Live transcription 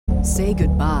Say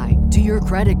goodbye to your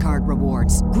credit card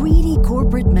rewards. Greedy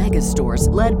corporate mega stores,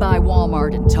 led by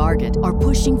Walmart and Target, are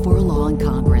pushing for a law in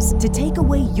Congress to take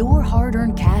away your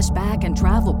hard-earned cash back and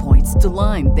travel points to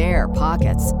line their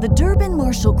pockets. The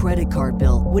Durbin-Marshall credit card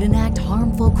bill would enact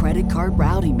harmful credit card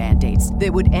routing mandates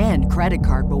that would end credit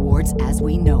card rewards as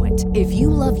we know it. If you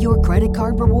love your credit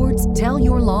card rewards, tell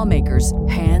your lawmakers,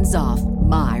 hands off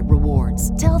my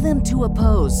rewards. Tell them to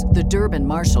oppose the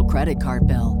Durbin-Marshall credit card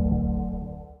bill.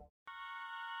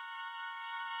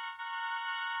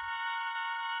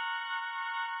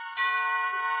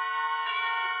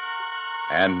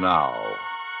 And now,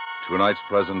 tonight's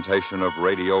presentation of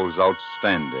radio's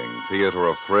outstanding theater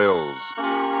of thrills,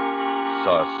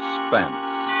 Suspense.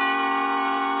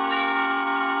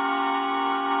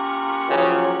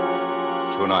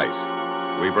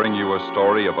 Tonight, we bring you a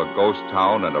story of a ghost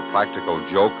town and a practical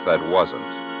joke that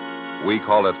wasn't. We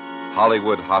call it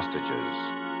Hollywood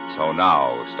Hostages. So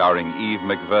now, starring Eve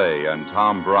McVeigh and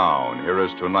Tom Brown, here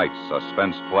is tonight's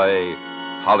suspense play,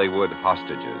 Hollywood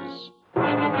Hostages.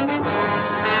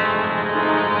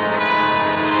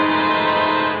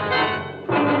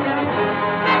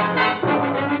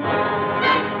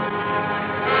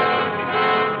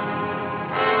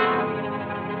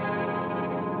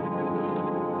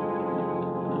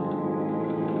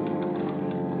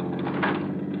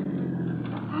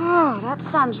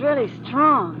 Sun's really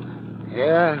strong.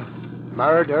 Yeah,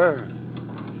 murder.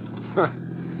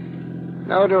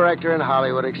 No director in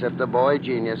Hollywood except the boy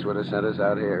genius would have sent us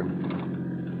out here.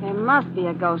 There must be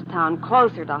a ghost town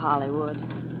closer to Hollywood.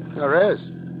 There is.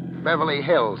 Beverly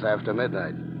Hills after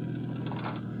midnight.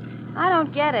 I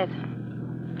don't get it.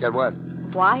 Get what?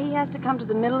 Why he has to come to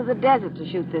the middle of the desert to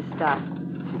shoot this stuff.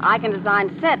 I can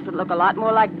design sets that look a lot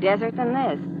more like desert than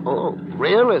this. Oh,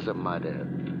 realism, my dear.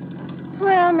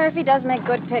 Well, Murphy does make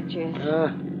good pictures.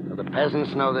 The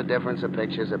peasants know the difference. A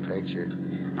picture's a picture.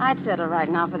 I'd settle right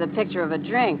now for the picture of a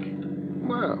drink.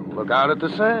 Well, look out at the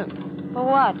sand. For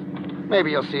what?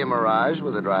 Maybe you'll see a mirage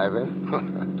with a drive-in.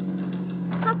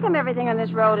 How come everything on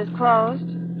this road is closed?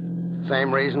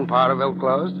 Same reason Potterville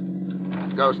closed.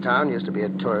 Ghost Town used to be a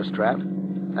tourist trap.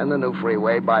 And the new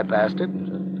freeway bypassed it.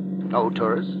 No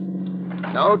tourists.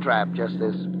 No trap, just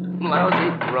this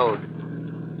lousy road.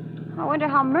 I wonder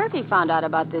how Murphy found out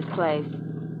about this place.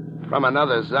 From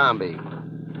another zombie.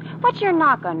 What's your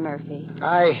knock on Murphy?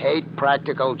 I hate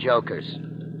practical jokers.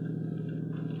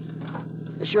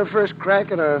 This your first crack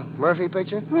at a Murphy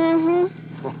picture?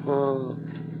 Mm-hmm.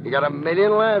 You got 1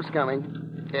 million laughs coming,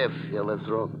 if you live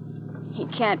through. He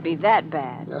can't be that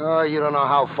bad. Oh, you don't know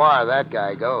how far that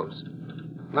guy goes.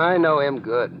 I know him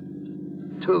good.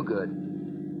 Too good.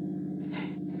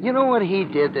 You know what he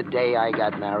did the day I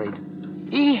got married?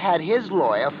 He had his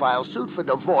lawyer file suit for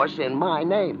divorce in my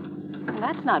name.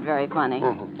 That's not very funny.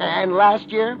 Mm-hmm. And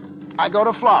last year, I go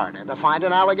to Florida to find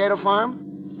an alligator farm.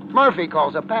 Murphy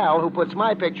calls a pal who puts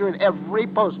my picture in every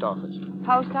post office.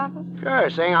 Post office? Sure,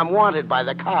 saying I'm wanted by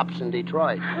the cops in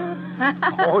Detroit.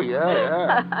 Oh,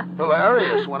 yeah.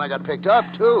 Hilarious when I got picked up,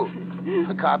 too.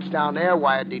 The cops down there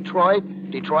wired Detroit.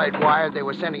 Detroit wired they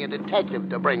were sending a detective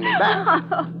to bring me back.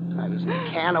 I was in a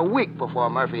can a week before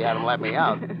Murphy had him let me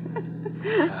out.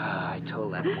 I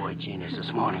told that boy genius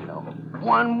this morning, though.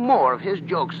 One more of his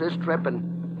jokes this trip,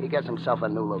 and he gets himself a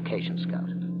new location scout.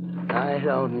 I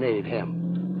don't need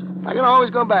him. I can always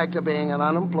go back to being an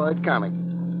unemployed comic.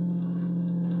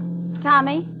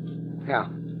 Tommy? Yeah.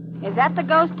 Is that the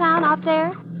ghost town out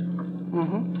there?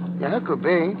 Mm-hmm. Yeah, it could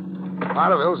be.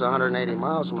 Potterville's 180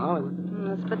 miles from Hollywood.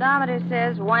 The speedometer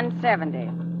says 170.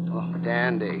 Oh,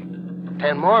 dandy.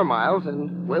 10 more miles,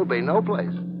 and we'll be no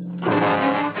place.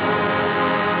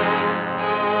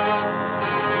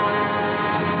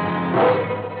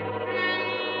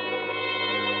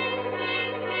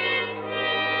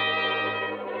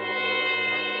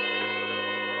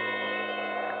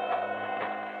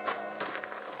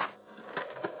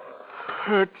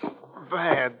 Hurts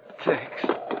bad, Tex.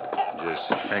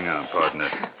 Just hang on, partner.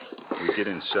 We get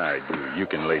inside, you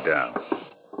can lay down.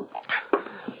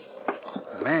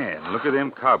 Man, look at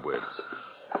them cobwebs.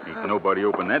 Ain't nobody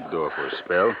open that door for a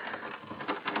spell.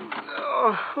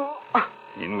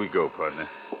 In we go, partner.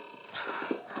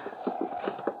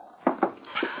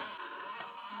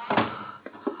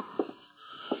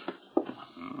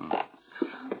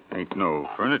 Ain't no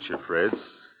furniture, Fred.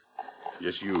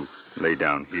 Just you lay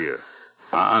down here.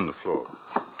 On the floor.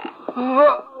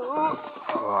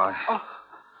 Oh,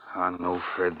 I know,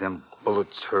 Fred. Them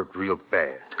bullets hurt real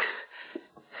bad.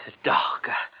 Doc,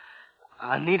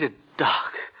 I need a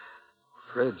doc.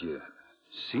 Fred, you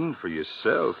seen for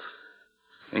yourself.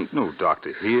 Ain't no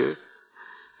doctor here.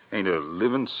 Ain't a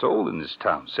living soul in this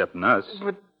town except us.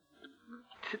 But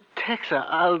Tex,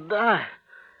 I'll die.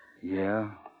 Yeah?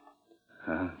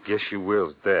 Guess you will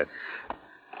at that.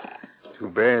 Too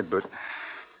bad, but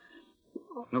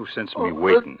no sense in me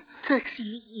waiting. Tex,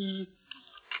 you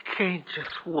can't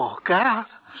just walk out.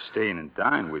 Staying and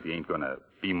dying with you ain't gonna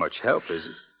be much help, is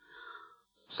it?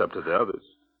 It's up to the others.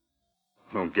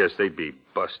 Don't guess they'd be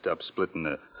bust up splitting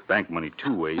the bank money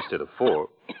 2 ways instead of 4.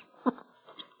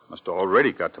 Must have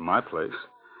already got to my place.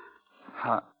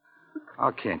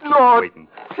 I can't keep waiting.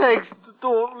 Tex,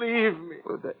 don't leave me.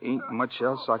 Well, there ain't much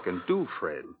else I can do,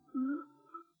 Fred.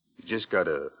 You just got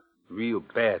a real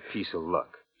bad piece of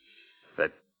luck.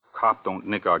 That cop don't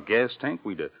nick our gas tank,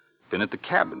 we'd have been at the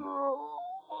cabin.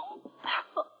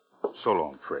 So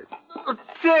long, Fred.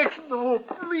 Tex, no,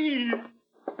 please.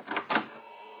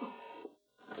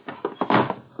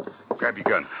 Grab your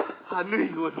gun. I knew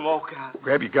you wouldn't walk out.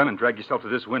 Grab your gun and drag yourself to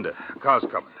this window. A car's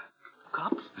coming.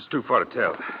 Cops? It's too far to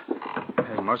tell.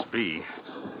 It must be.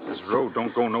 This road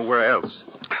don't go nowhere else.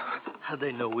 How'd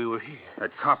they know we were here?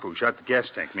 That cop who shot the gas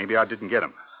tank. Maybe I didn't get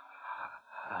him.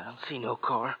 I don't see no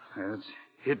car. It's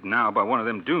hid now by one of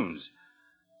them dunes.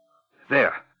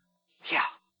 There. Yeah.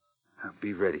 Now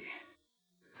be ready.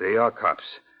 They are cops.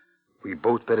 We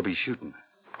both better be shooting.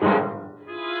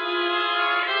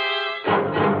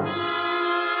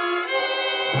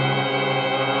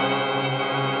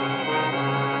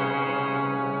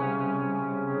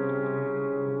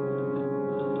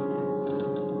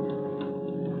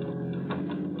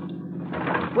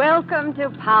 Welcome to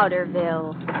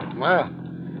Powderville. Well,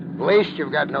 at least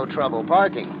you've got no trouble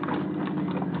parking.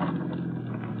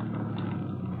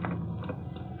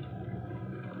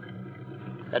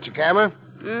 Got your camera?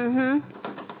 Mm-hmm.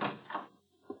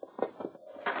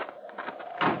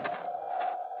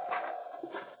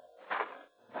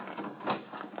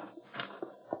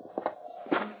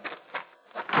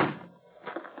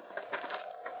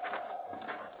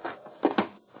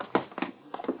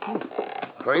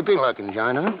 Creepy looking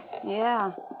joint, huh?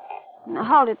 Yeah. Now,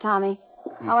 hold it, Tommy.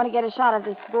 I want to get a shot of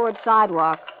this board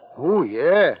sidewalk. Oh,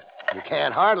 yeah. You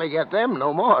can't hardly get them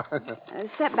no more.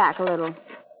 Step back a little.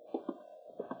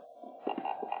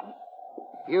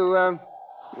 You,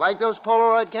 like those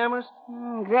Polaroid cameras?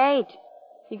 Great.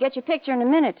 You get your picture in a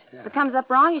minute. If it comes up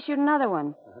wrong, you shoot another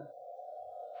one.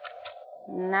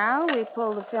 Now we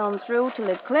pull the film through till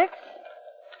it clicks,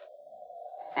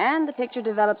 and the picture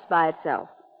develops by itself.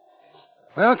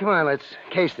 Well, come on, let's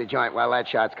case the joint while that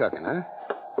shot's cooking, huh?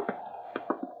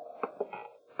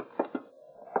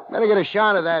 Better get a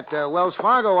shot of that Wells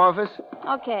Fargo office.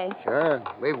 Okay. Sure.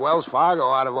 Leave Wells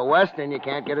Fargo out of a Western, you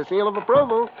can't get a seal of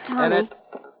approval. Tommy.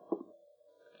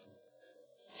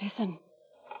 Listen.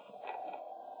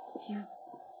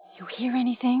 You hear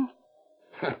anything?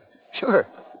 Sure.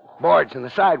 Boards in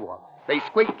the sidewalk. They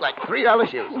squeak like $3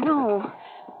 shoes. No,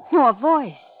 a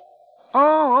voice.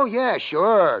 Oh, yeah,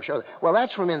 sure. Well,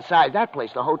 that's from inside that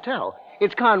place, the hotel.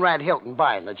 It's Conrad Hilton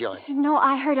buying the joint. No,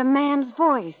 I heard a man's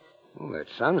voice. Well, that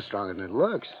sounds stronger than it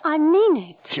looks. I mean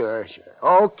it. Sure.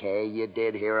 Okay, you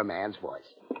did hear a man's voice.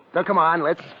 So come on,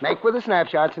 let's make with the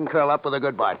snapshots and curl up with a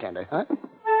good bartender, huh?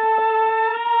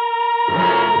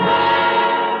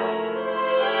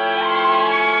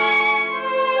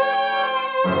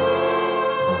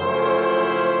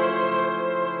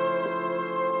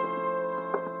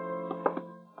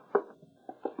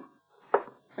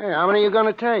 Hey, how many are you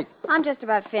going to take? I'm just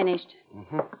about finished.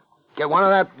 Mm-hmm. Get one of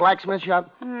that blacksmith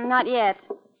shop? Not yet.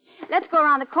 Let's go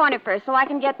around the corner first so I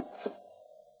can get...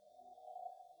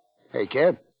 Hey,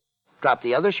 kid, drop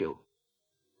the other shoe.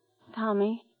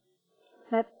 Tommy,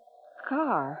 that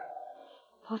car,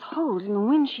 those holes in the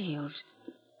windshield.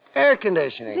 Air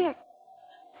conditioning.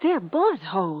 They're bullet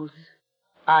holes.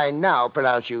 I now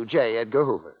pronounce you J. Edgar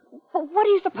Hoover. Well, what do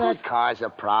you suppose... That car's a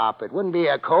prop. It wouldn't be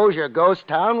a kosher ghost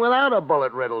town without a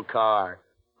bullet-riddled car.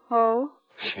 Oh?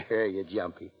 Sure, you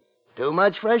jumpy. Too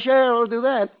much fresh air will do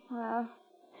that. Well,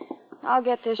 I'll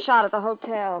get this shot at the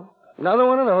hotel. Another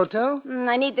one at the hotel?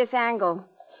 I need this angle.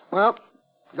 Well,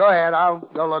 go ahead. I'll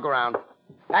go look around.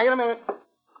 Hang in a minute.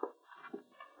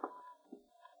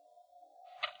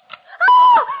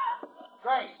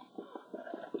 Grace.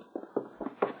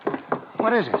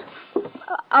 What is it?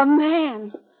 A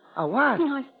man. A what?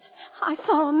 I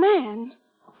saw a man.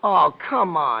 Oh,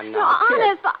 come on now, No, kid.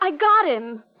 honest, I got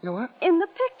him. You what? In the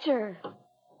picture.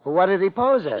 Well, what did he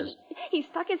pose as? He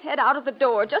stuck his head out of the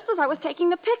door just as I was taking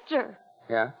the picture.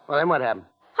 Yeah? Well, then what happened?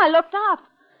 I looked up.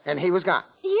 And he was gone?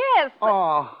 Yes, but...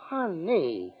 Oh,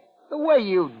 honey. The way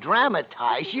you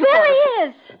dramatize, you... There he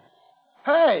is.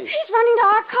 Hey! He's running to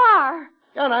our car.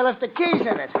 Yeah, and I left the keys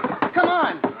in it. Come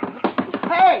on.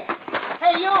 Hey!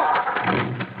 Hey, you!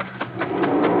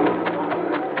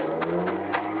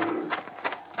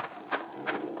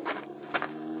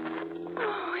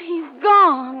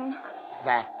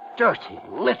 dirty,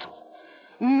 little,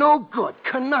 no good,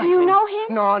 conniving. Do you know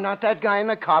him? No, not that guy in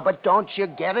the car, but don't you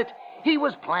get it? He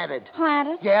was planted.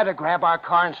 Planted? Yeah, to grab our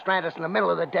car and strand us in the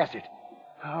middle of the desert.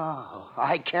 Oh,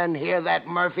 I can hear that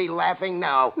Murphy laughing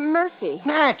now. Murphy?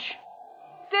 Natch!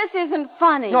 This isn't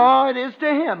funny. No, it is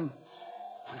to him.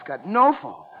 We've got no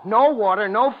phone, no water,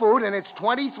 no food, and it's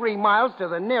 23 miles to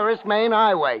the nearest main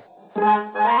highway.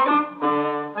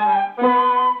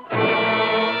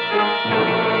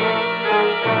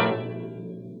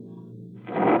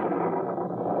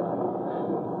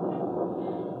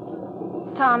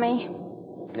 Tommy,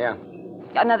 Yeah.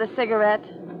 got another cigarette?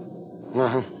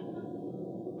 Uh-huh.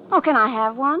 Oh, can I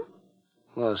have one?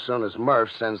 Well, as soon as Murph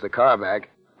sends the car back,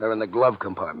 they're in the glove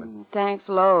compartment. Thanks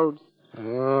loads.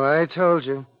 Oh, I told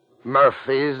you.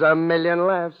 Murphy's a million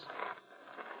laughs.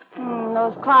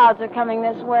 Those clouds are coming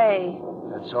this way.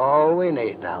 That's all we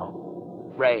need now.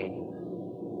 Rain.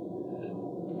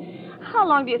 How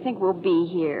long do you think we'll be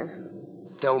here?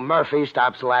 Till Murphy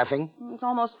stops laughing. It's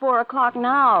almost 4 o'clock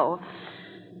now.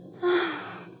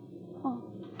 Oh,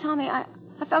 Tommy, I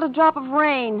felt a drop of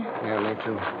rain. Yeah, me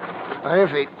too. On your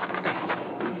feet.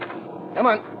 Come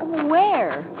on.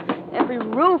 Where? Every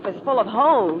roof is full of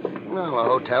holes. Well, the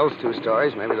hotel's 2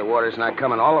 stories. Maybe the water's not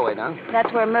coming all the way down.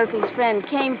 That's where Murphy's friend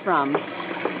came from.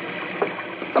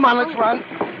 Come on, let's run.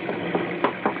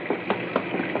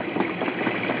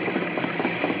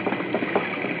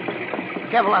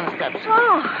 Careful on the steps.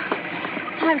 Oh,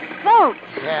 I'm soaked.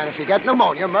 Yeah, and if you get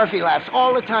pneumonia, Murphy laughs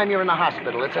all the time you're in the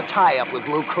hospital. It's a tie-up with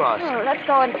Blue Cross. Oh, let's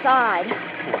go inside.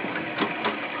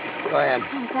 Go ahead.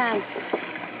 Oh, thanks.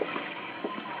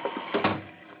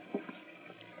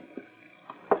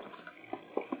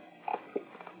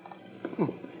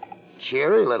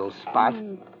 Cheery little spot.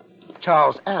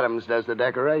 Charles Adams does the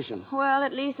decoration. Well,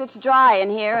 at least it's dry in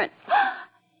here. And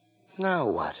Now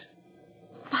what?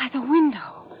 by the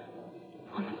window,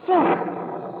 on the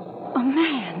floor, a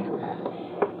man.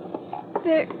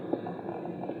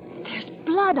 There's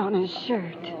blood on his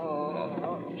shirt.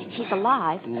 He's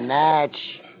alive. Natch,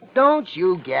 don't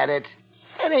you get it?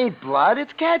 It ain't blood,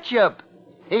 it's ketchup.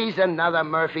 He's another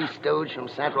Murphy stooge from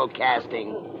Central Casting.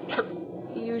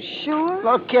 You sure?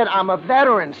 Look, kid, I'm a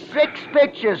veteran. 6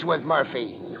 pictures with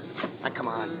Murphy. Now, come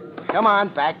on. Come on,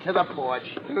 back to the porch.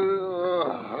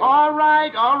 All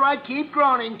right. Keep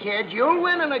groaning, kid. You'll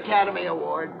win an Academy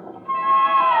Award.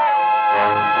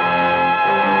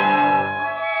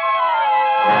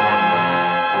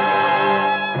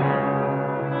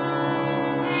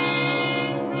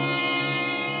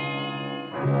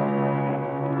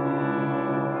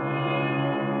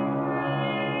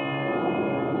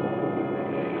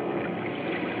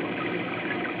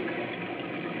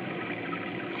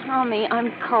 Tommy,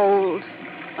 I'm cold.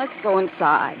 Let's go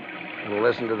inside. And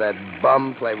listen to that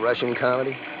bum play Russian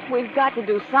comedy? We've got to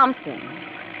do something.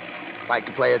 Like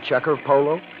to play a checker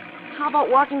polo? How about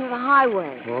walking to the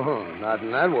highway? Oh, not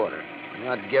in that water.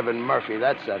 Not giving Murphy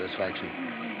that satisfaction.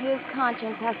 His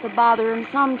conscience has to bother him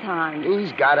sometimes.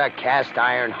 He's got a cast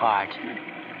iron heart.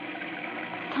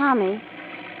 Tommy,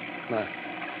 What?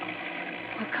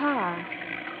 a car.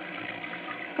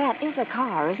 That is a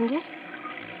car, isn't it?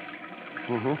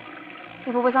 Mm-hmm.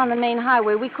 If it was on the main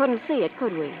highway, we couldn't see it,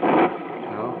 could we?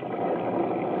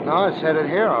 No. No, it's headed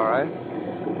here, all right.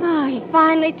 Oh, he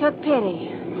finally took pity.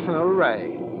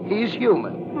 Hooray. He's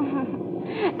human.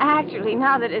 Actually,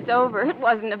 now that it's over, it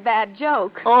wasn't a bad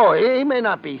joke. Oh, he may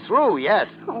not be through yet.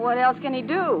 What else can he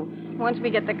do once we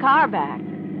get the car back?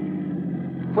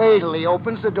 Wait till he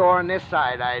opens the door on this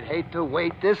side. I'd hate to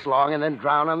wait this long and then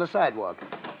drown on the sidewalk.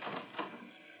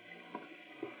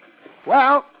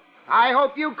 Well, I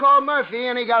hope you called Murphy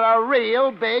and he got a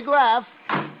real big laugh.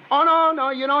 Oh, no,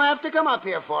 you don't have to come up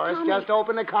here for us. Tommy. Just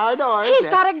open the car doors. He's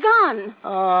got a gun.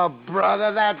 Oh,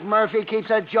 brother, that Murphy keeps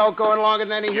a joke going longer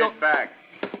than he... Get back.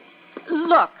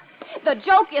 Look, the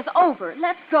joke is over.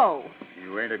 Let's go.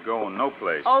 You ain't a-going no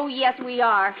place. Oh, yes, we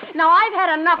are. Now, I've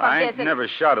had enough of I this. ain't never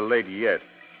shot a lady yet.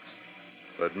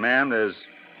 But, ma'am, there's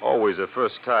always a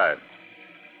first time.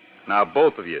 Now,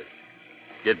 both of you,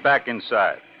 get back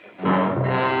inside.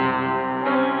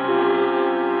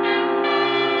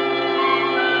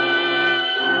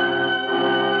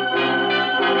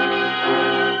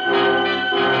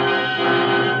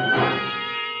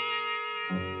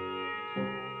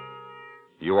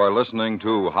 You are listening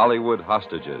to Hollywood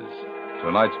Hostages,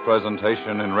 tonight's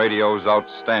presentation in radio's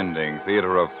outstanding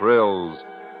theater of thrills,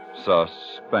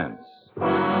 Suspense.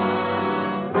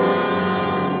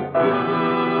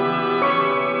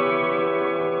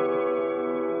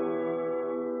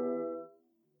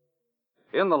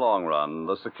 In the long run,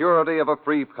 the security of a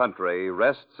free country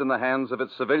rests in the hands of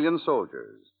its civilian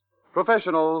soldiers,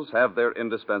 Professionals have their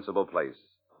indispensable place,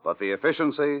 but the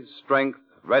efficiency, strength,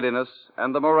 readiness,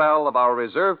 and the morale of our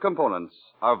reserve components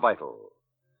are vital.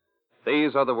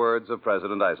 These are the words of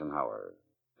President Eisenhower.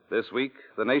 This week,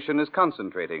 the nation is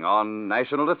concentrating on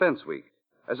National Defense Week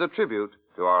as a tribute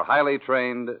to our highly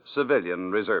trained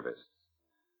civilian reservists.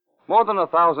 More than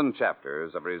 1,000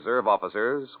 chapters of reserve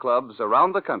officers' clubs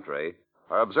around the country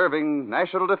are observing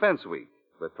National Defense Week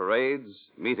with parades,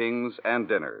 meetings, and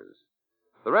dinners.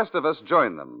 The rest of us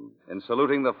join them in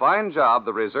saluting the fine job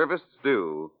the reservists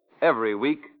do every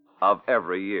week of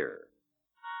every year.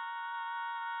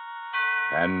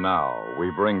 And now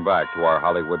we bring back to our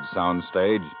Hollywood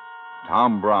soundstage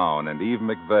Tom Brown and Eve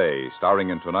McVey starring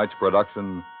in tonight's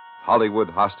production, Hollywood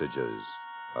Hostages,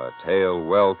 a tale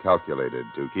well calculated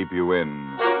to keep you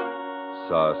in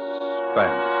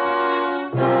suspense.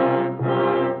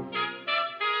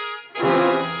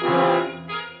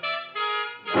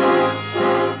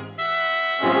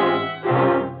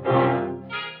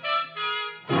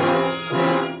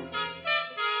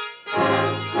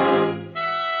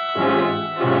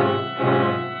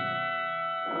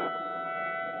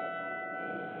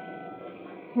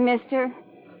 Mister,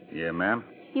 Yeah, ma'am?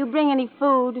 you bring any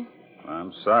food?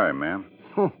 I'm sorry, ma'am.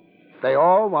 They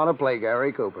all want to play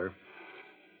Gary Cooper.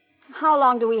 How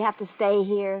long do we have to stay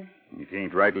here? You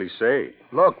can't rightly say.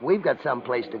 Look, we've got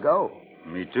someplace to go.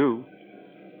 Me too.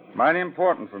 Mighty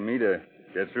important for me to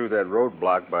get through that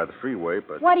roadblock by the freeway,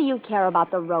 but What do you care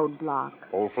about the roadblock?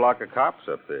 whole flock of cops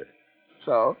up there.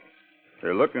 So?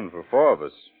 They're looking for 4 of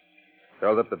us.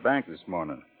 Held up the bank this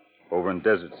morning, over in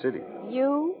Desert City.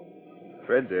 You?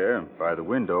 Fred there, by the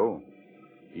window.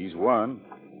 He's one.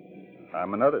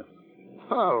 I'm another.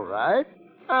 All right.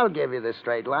 I'll give you the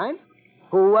straight line.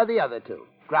 Who are the other two?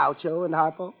 Groucho and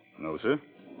Harpo? No, sir.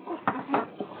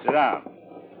 Sit down.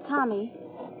 Tommy,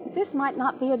 this might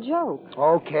not be a joke.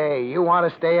 Okay, you want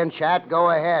to stay and chat? Go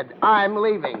ahead. I'm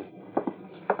leaving.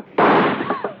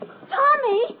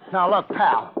 Tommy! Now, look,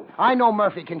 pal. I know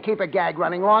Murphy can keep a gag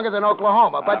running longer than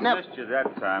Oklahoma, but I never... missed you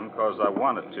that time because I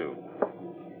wanted to.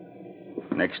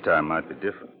 Next time might be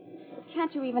different.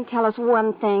 Can't you even tell us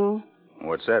one thing?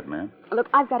 What's that, ma'am? Look,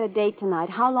 I've got a date tonight.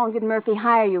 How long did Murphy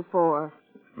hire you for?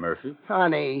 Murphy?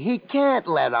 Honey, he can't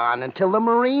let on until the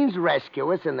Marines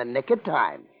rescue us in the nick of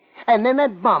time. And then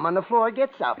that bum on the floor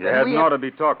gets up. You and hadn't we ought to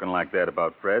be talking like that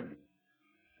about Fred.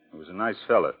 He was a nice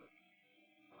fella.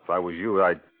 If I was you,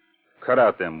 I'd cut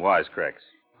out them wisecracks.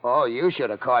 Oh, you should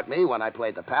have caught me when I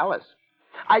played the Palace.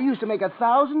 I used to make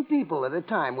 1,000 people at a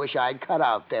time wish I'd cut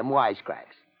out them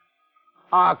wisecracks.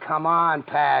 Oh, come on,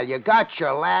 pal. You got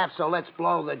your laugh, so let's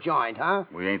blow the joint, huh?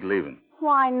 We ain't leaving.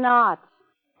 Why not?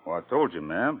 Well, I told you,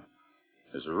 ma'am.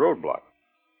 There's a roadblock.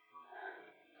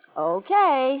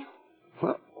 Okay.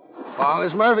 Well, as long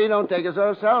as Murphy don't take us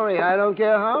so sorry, I don't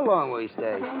care how long we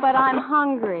stay. But I'm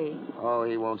hungry. Oh,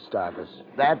 he won't stop us.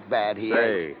 That bad he ain't.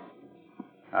 Say,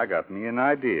 I got me an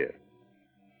idea.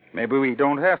 Maybe we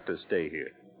don't have to stay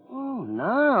here. Oh,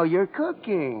 no, you're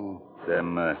cooking.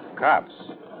 Them cops,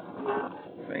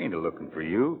 they ain't a-looking for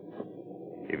you.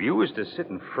 If you was to sit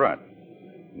in front,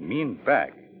 and me in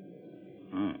back.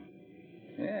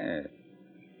 Yeah,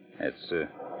 that's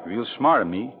real smart of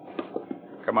me.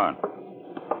 Come on.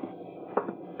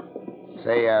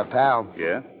 Say, pal,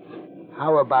 Yeah?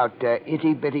 how about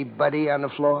Itty Bitty Buddy on the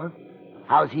floor?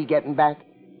 How's he getting back?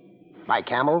 My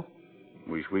camel?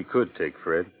 Wish we could take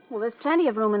Fred. Well, there's plenty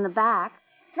of room in the back.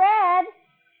 Fred!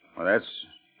 Well, that's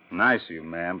nice of you,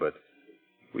 ma'am, but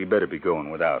we better be going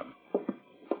without him.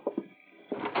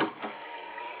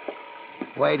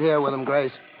 Wait here with him,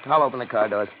 Grace. I'll open the car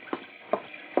doors.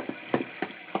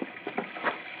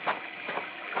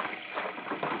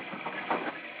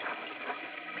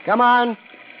 Come on.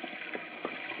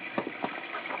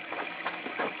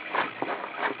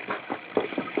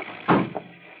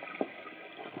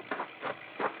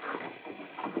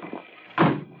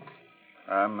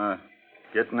 I'm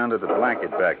getting under the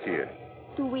blanket back here.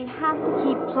 Do we have to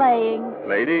keep playing?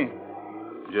 Lady,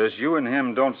 just you and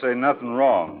him don't say nothing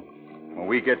wrong when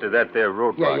we get to that there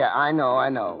roadblock. Yeah, I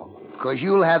know. 'Cause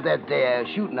you'll have that there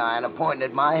shooting iron pointing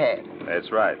at my head.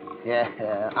 That's right.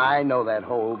 Yeah, I know that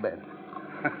whole bit.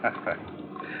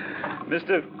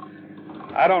 Mister,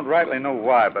 I don't rightly know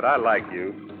why, but I like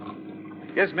you.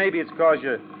 Guess maybe it's 'cause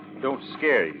you don't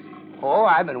scare easy. Oh,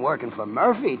 I've been working for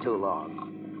Murphy too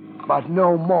long. But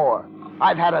no more.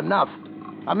 I've had enough.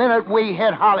 The minute we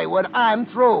hit Hollywood, I'm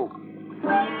through.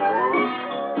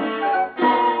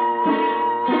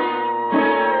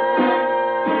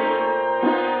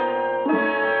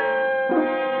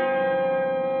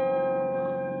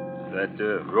 That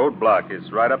roadblock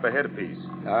is right up ahead a piece.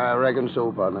 I reckon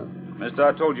so, partner. Mister,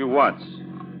 I told you once.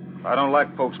 I don't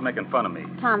like folks making fun of me.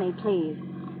 Tommy, please.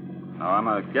 Now,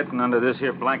 I'm getting under this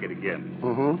here blanket again.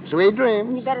 Mm-hmm. Sweet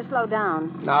dreams. You better slow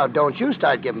down. Now, don't you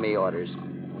start giving me orders.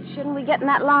 Shouldn't we get in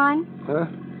that line? Huh?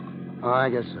 Oh, I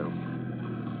guess so.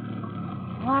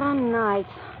 What a night.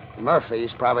 Murphy's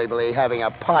probably having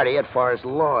a party at Forest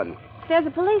Lawn. There's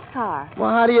a police car. Well,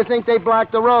 how do you think they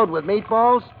blocked the road, with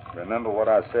meatballs? Remember what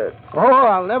I said. Oh,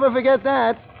 I'll never forget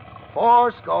that.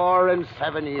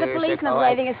 87 years. The policeman's ago,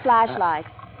 waving his flashlight.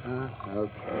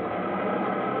 Okay.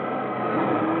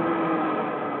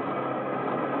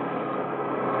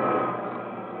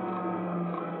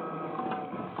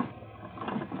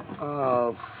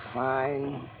 Oh,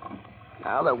 fine.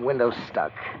 Now the window's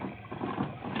stuck.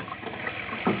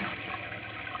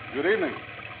 Good evening.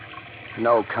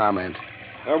 No comment.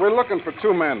 We're looking for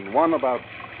two men. One about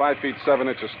 5 feet 7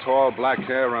 inches tall, black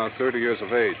hair, around 30 years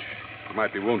of age. He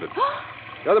might be wounded.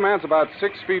 The other man's about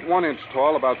 6 feet 1 inch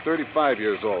tall, about 35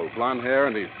 years old, blonde hair,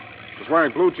 and he was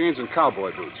wearing blue jeans and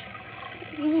cowboy boots.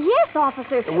 Yes,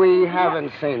 officer. We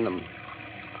haven't seen them.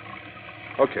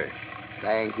 Okay.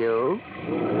 Thank you.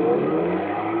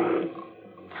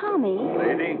 Tommy.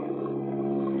 Lady,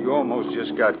 you almost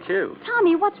just got killed.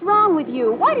 Tommy, what's wrong with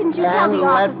you? Why didn't you tell And the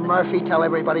let officer? Murphy tell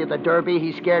everybody at the Derby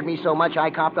he scared me so much I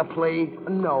copped a plea?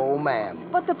 No, ma'am.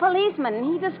 But the policeman,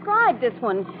 he described this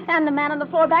one, and the man on the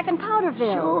floor back in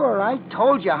Powderville. Sure, I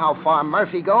told you how far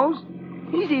Murphy goes.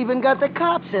 He's even got the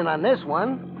cops in on this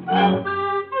one.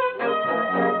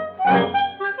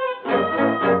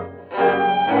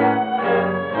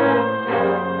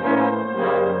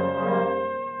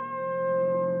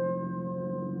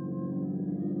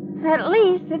 At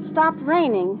least it stopped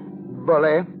raining.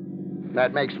 Bully,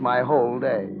 that makes my whole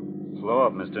day. Slow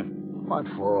up, mister. What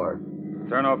for?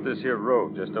 Turn off this here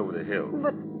road just over the hill.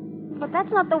 But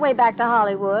that's not the way back to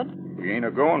Hollywood. We ain't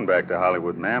a-going back to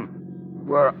Hollywood, ma'am.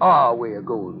 Where are we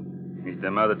going? Meet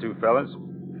them other two fellas.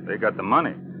 They got the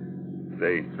money.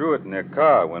 They threw it in their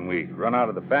car when we run out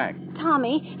of the bank.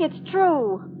 Tommy, it's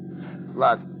true.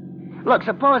 Look,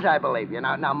 suppose I believe you.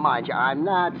 Now, mind you, I'm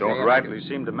not Don't saying... rightly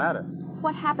seem to matter.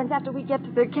 What happens after we get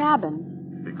to their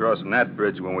cabin? Be crossing that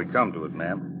bridge when we come to it,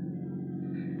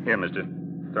 ma'am. Here, mister.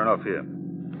 Turn off here.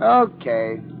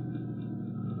 Okay.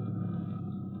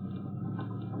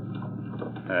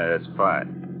 That's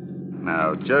fine.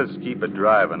 Now, just keep it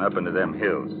driving up into them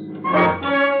hills.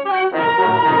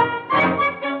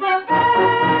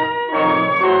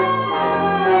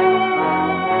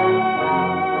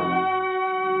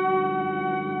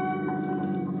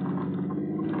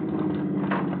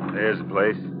 There's the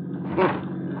place.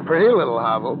 Pretty little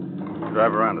hovel.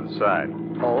 Drive around to the side.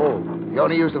 Oh, you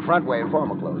only use the front way in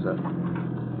formal clothes, huh?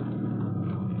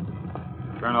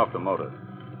 Turn off the motor.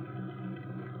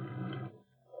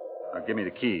 Now, give me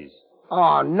the keys.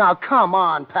 Oh, now, come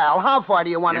on, pal. How far do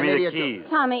you want Give an me the idiot keys.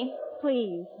 Tommy,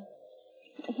 please.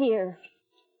 Here.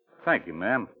 Thank you,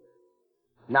 ma'am.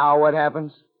 Now what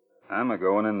happens? I'm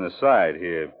a-going in the side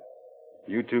here.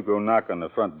 You two go knock on the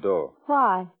front door.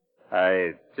 Why?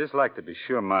 I'd just like to be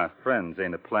sure my friends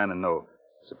ain't a-planning no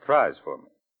surprise for me.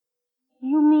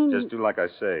 You mean... Just do like I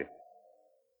say.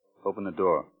 Open the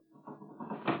door.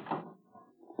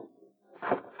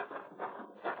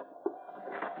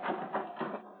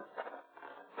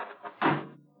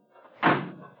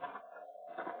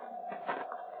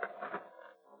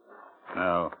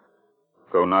 Now,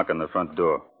 go knock on the front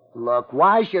door. Look,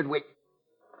 why should we...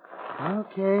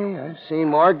 Okay, I've seen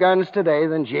more guns today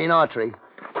than Gene Autry.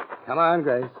 Come on,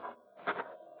 Grace.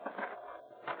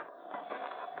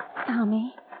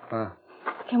 Tommy, Huh?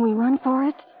 can we run for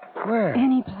it? Where?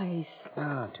 Any place.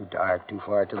 Ah, too dark, too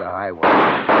far to the highway.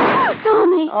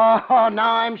 Tommy! Oh,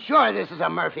 now I'm sure this is a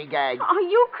Murphy gag. Are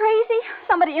you crazy?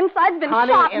 Somebody inside's been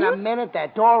Honey, shot. in a minute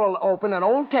that door will open and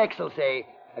old Tex will say,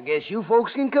 I guess you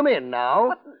folks can come in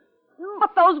now.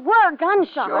 But those were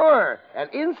gunshots. Sure. And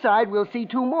inside we'll see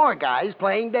two more guys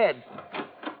playing dead.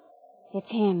 It's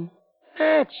him.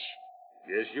 Hitch.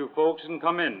 Guess you folks can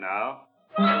come in now.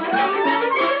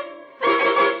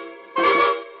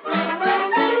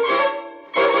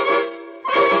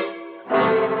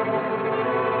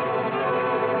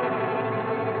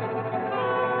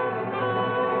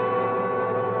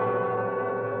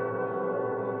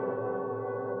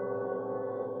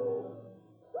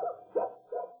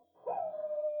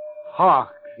 Hark,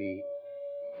 the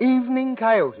evening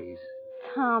coyotes.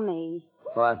 Tommy,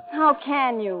 What? how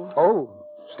can you? Oh,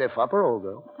 stiff upper, old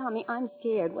girl. Tommy, I'm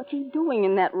scared. What's he doing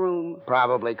in that room?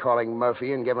 Probably calling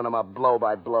Murphy and giving him a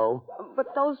blow-by-blow.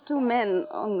 But those two men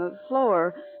on the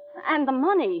floor, and the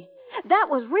money, that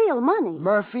was real money.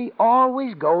 Murphy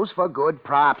always goes for good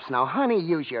props. Now, honey,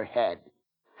 use your head.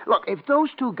 Look, if those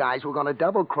two guys were going to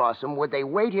double-cross him, would they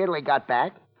wait here till he got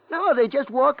back? No, they just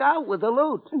walk out with the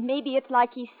loot. Maybe it's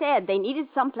like he said. They needed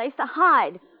someplace to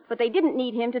hide, but they didn't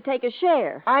need him to take a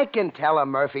share. I can tell a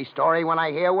Murphy story when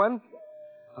I hear one.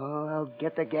 Oh, I'll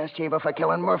get the gas chamber for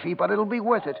killing Murphy, but it'll be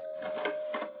worth it.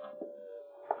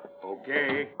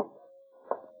 Okay.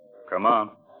 Come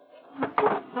on.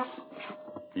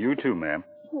 You too, ma'am.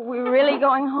 We're really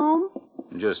going home?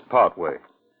 Just part way.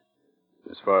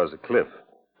 As far as the cliff.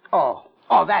 Oh,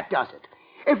 that does it.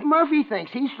 If Murphy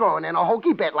thinks he's throwing in a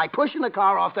hokey bit like pushing the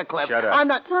car off the cliff, Shut up. I'm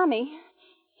not... Tommy,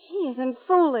 he isn't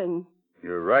fooling.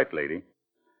 You're right, lady.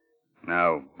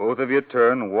 Now, both of you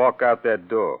turn and walk out that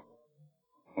door.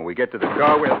 When we get to the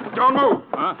car, we'll... Don't move.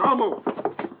 Huh? Don't move.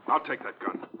 I'll take that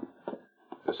gun.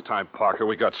 This time, Parker,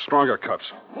 we got stronger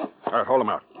cuffs. All right, hold him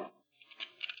out.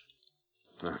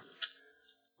 Now,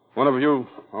 one of you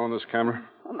own this camera?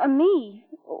 Me?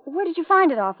 Where did you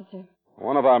find it, officer?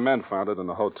 One of our men found it in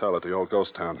the hotel at the old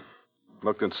ghost town.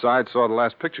 Looked inside, saw the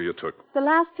last picture you took. The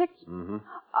last picture? Mm-hmm.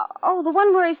 Oh, the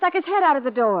one where he stuck his head out of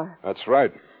the door. That's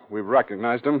right. We've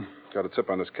recognized him, got a tip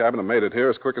on his cabin, and made it here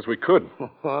as quick as we could.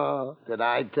 Oh, did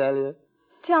I tell you?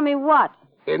 Tell me what?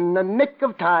 In the nick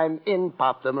of time, in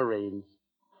popped the Marines.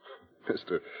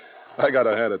 Mister, I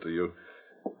gotta hand it to you.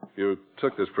 You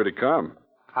took this pretty calm.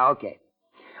 Okay.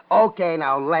 Okay,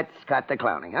 now let's cut the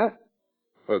clowning, huh?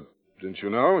 But didn't you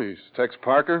know? He's Tex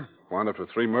Parker, wanted for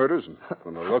 3 murders, and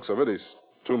from the looks of it, he's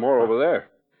 2 more over there.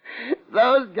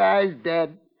 Those guys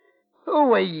dead.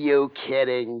 Who are you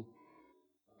kidding?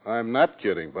 I'm not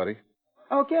kidding, buddy.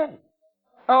 Okay.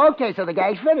 Okay, so the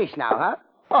gag's finished now, huh?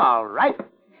 All right.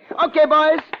 Okay,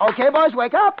 boys,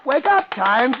 wake up.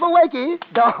 Time for wakey.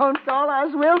 Don't call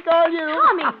us, we'll call you.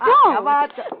 Tommy,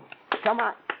 don't. Come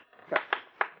on.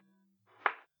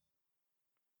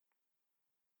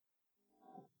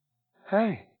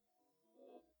 Hey,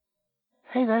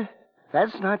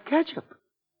 that's not ketchup.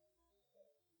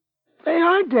 They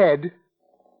are dead.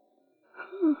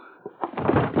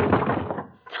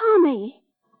 Tommy.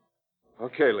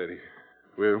 Okay, lady.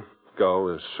 We'll go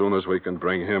as soon as we can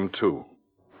bring him to.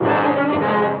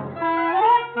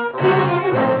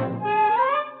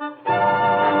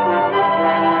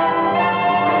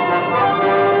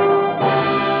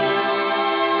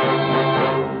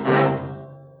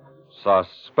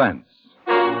 Suspense,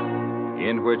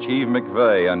 in which Eve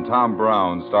McVeigh and Tom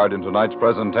Brown starred in tonight's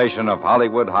presentation of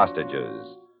Hollywood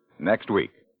Hostages. Next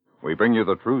week, we bring you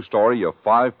the true story of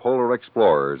 5 polar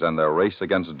explorers and their race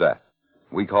against death.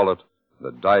 We call it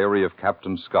The Diary of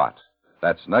Captain Scott.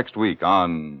 That's next week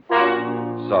on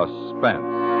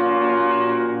Suspense.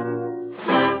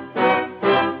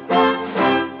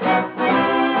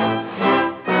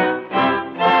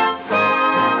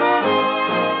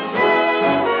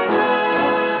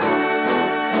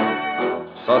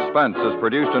 Suspense is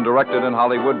produced and directed in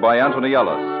Hollywood by Anthony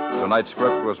Ellis. Tonight's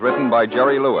script was written by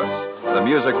Jerry Lewis. The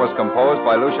music was composed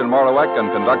by Lucien Moraweck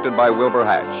and conducted by Wilbur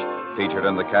Hatch. Featured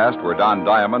in the cast were Don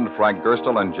Diamond, Frank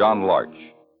Gerstle, and John Larch.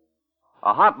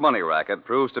 A hot money racket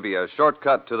proves to be a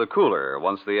shortcut to the cooler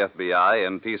once the FBI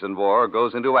in Peace and War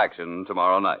goes into action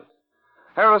tomorrow night.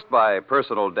 Harassed by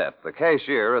personal debt, the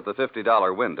cashier at the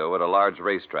 $50 window at a large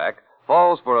racetrack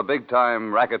falls for a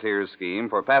big-time racketeer's scheme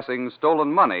for passing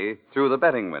stolen money through the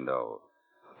betting window.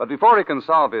 But before he can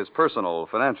solve his personal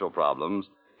financial problems,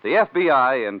 the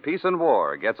FBI in Peace and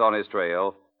War gets on his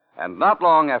trail, and not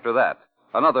long after that,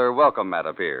 another welcome mat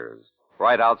appears,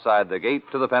 right outside the gate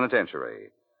to the penitentiary.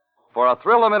 For a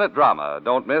thrill-a-minute drama,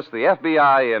 don't miss the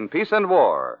FBI in Peace and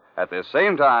War at this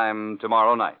same time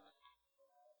tomorrow night.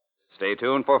 Stay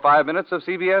tuned for 5 minutes of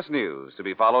CBS News, to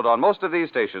be followed on most of these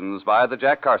stations by The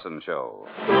Jack Carson Show.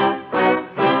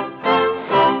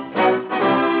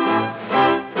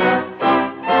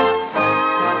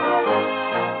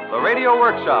 The Radio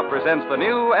Workshop presents the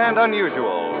new and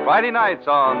unusual Friday nights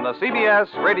on the CBS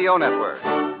Radio Network.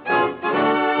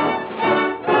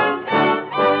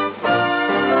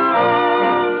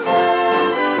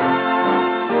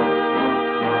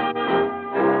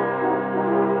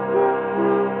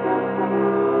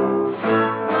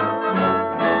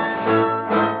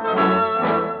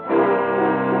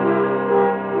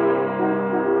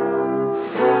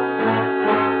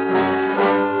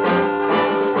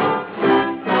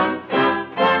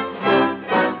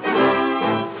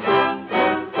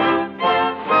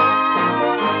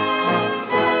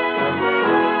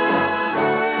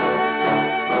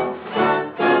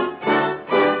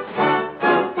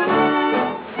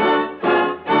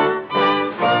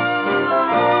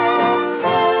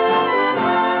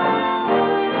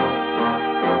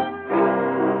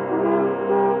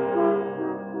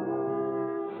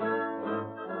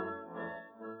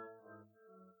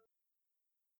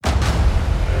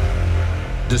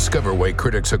 Discover why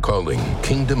critics are calling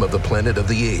Kingdom of the Planet of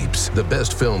the Apes the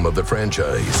best film of the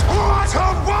franchise. What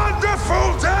a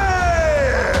wonderful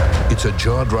day! It's a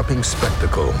jaw-dropping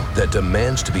spectacle that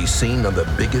demands to be seen on the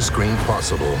biggest screen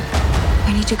possible.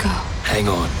 We need to go. Hang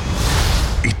on.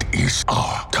 It is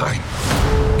our time.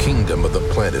 Kingdom of the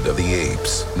Planet of the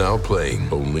Apes. Now playing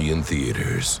only in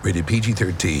theaters. Rated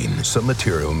PG-13. Some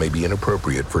material may be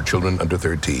inappropriate for children under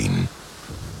 13.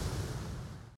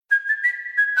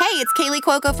 Hey, it's Kaylee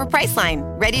Cuoco for Priceline.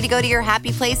 Ready to go to your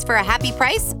happy place for a happy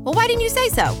price? Well, why didn't you say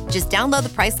so? Just download the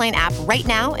Priceline app right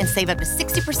now and save up to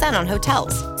 60% on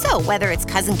hotels. So whether it's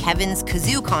Cousin Kevin's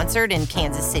Kazoo Concert in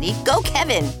Kansas City, go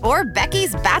Kevin, or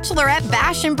Becky's Bachelorette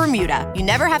Bash in Bermuda, you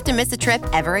never have to miss a trip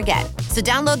ever again. So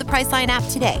download the Priceline app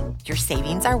today. Your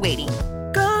savings are waiting.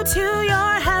 Go to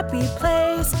your happy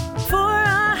place for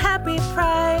a happy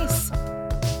price.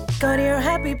 Go to your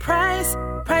happy price,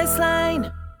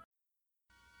 Priceline.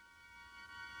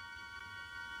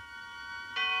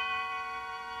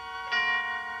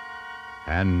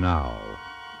 And now,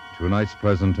 tonight's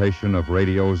presentation of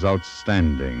radio's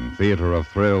outstanding theater of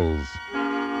thrills,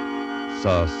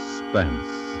 Suspense.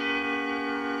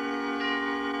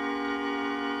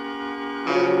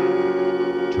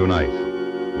 Tonight,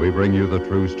 we bring you the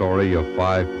true story of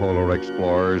 5 polar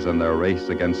explorers and their race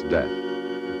against death.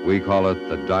 We call it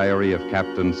The Diary of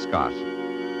Captain Scott.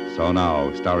 So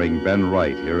now, starring Ben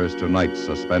Wright, here is tonight's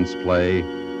suspense play,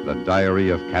 The Diary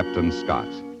of Captain Scott.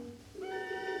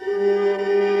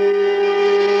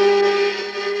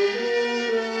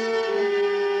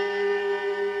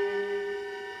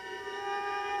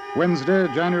 Wednesday,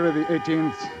 January the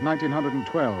 18th,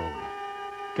 1912.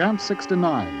 Camp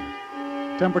 69.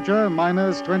 Temperature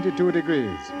minus 22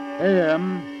 degrees.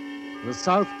 AM, the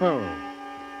South Pole.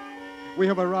 We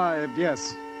have arrived,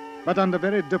 yes, but under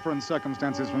very different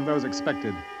circumstances from those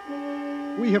expected.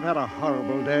 We have had a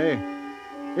horrible day.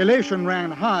 Elation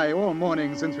ran high all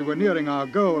morning since we were nearing our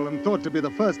goal and thought to be the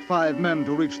first 5 men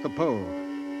to reach the pole.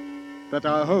 But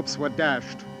our hopes were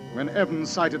dashed when Evans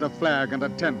sighted a flag and a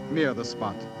tent near the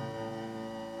spot.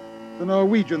 The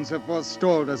Norwegians have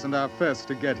forestalled us and are first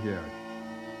to get here.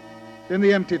 In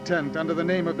the empty tent, under the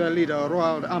name of their leader,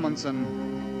 Roald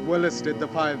Amundsen, were listed the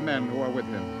 5 men who are with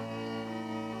him.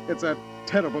 It's a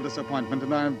terrible disappointment,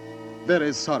 and I'm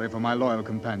very sorry for my loyal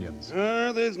companions.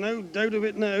 There's no doubt of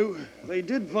it now. They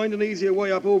did find an easier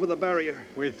way up over the barrier.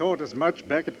 We thought as much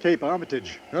back at Cape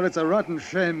Armitage. Well, it's a rotten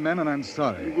shame, men, and I'm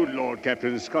sorry. Good Lord,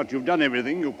 Captain Scott, you've done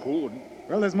everything you could.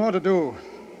 Well, there's more to do.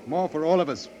 More for all of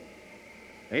us.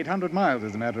 800 miles,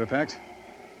 as a matter of fact.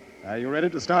 Are you ready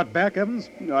to start back, Evans?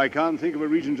 No, I can't think of a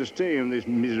reason to stay in this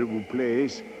miserable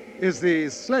place. Is the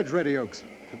sledge ready, Oakes?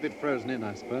 A bit frozen in,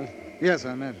 I suppose. Yes,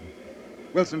 I imagine.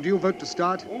 Wilson, do you vote to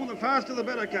start? Oh, the faster the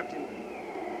better, Captain.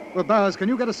 Well, Bowers, can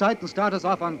you get a sight and start us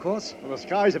off on course? Well, the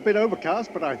sky's a bit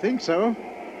overcast, but I think so.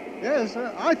 Yes,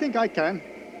 I think I can.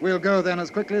 We'll go then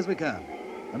as quickly as we can.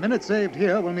 A minute saved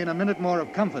here will mean a minute more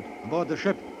of comfort aboard the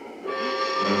ship.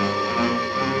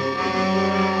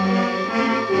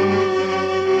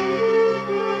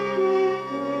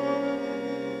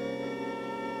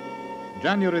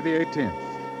 January the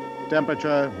 18th.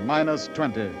 Temperature minus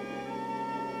 20.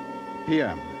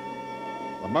 p.m.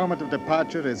 The moment of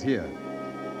departure is here.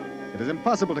 It is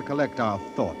impossible to collect our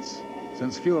thoughts,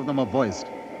 since few of them are voiced.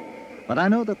 But I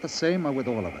know that the same are with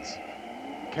all of us.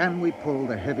 Can we pull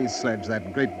the heavy sledge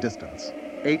that great distance,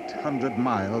 800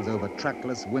 miles over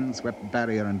trackless, windswept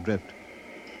barrier and drift?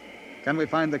 Can we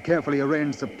find the carefully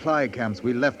arranged supply camps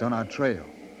we left on our trail?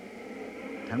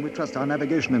 Can we trust our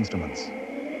navigation instruments?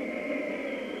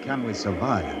 Can we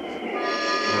survive?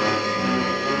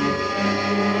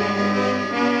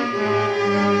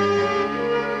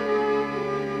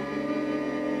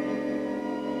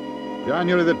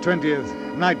 January the 20th,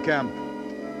 night camp.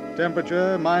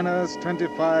 Temperature minus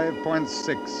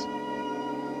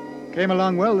 25.6. Came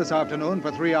along well this afternoon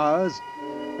for 3 hours,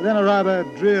 but then a rather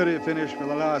dreary finish for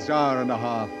the last hour and a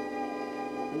half.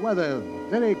 The weather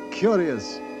very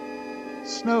curious.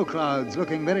 Snow clouds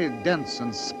looking very dense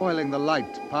and spoiling the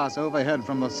light pass overhead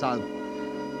from the south,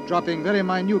 dropping very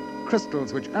minute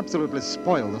crystals which absolutely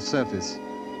spoil the surface.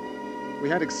 We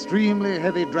had extremely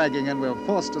heavy dragging and were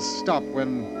forced to stop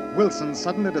when Wilson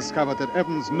suddenly discovered that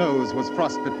Evans' nose was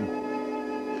frostbitten.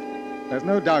 There's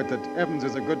no doubt that Evans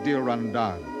is a good deal run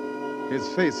down. His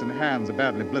face and hands are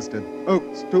badly blistered.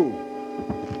 Oakes, too.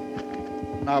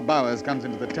 Now Bowers comes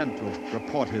into the tent to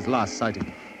report his last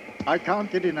sighting. I can't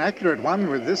get an accurate one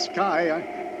with this sky.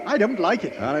 I don't like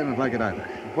it. I don't like it either.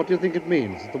 What do you think it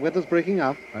means? The weather's breaking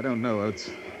up? I don't know,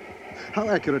 Oates. How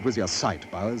accurate was your sight,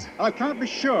 Bowers? I can't be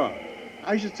sure.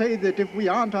 I should say that if we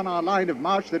aren't on our line of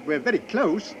march, that we're very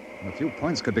close. A few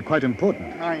points could be quite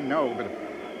important. I know, but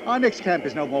our next camp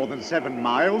is no more than 7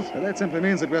 miles. So that simply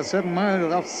means that we're 7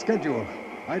 miles off schedule.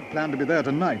 I'd planned to be there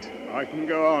tonight. I can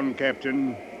go on,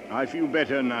 Captain. I feel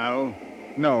better now.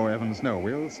 No, Evans, no.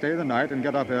 We'll stay the night and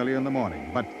get up early in the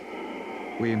morning. But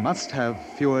we must have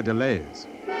fewer delays.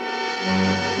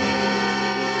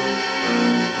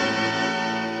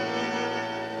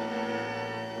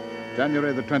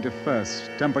 January the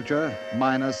 21st, temperature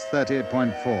minus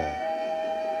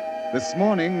 30.4. This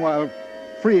morning, while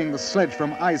freeing the sledge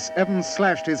from ice, Evans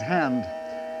slashed his hand.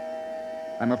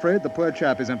 I'm afraid the poor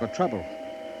chap is in for trouble,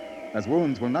 as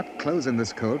wounds will not close in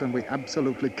this cold, and we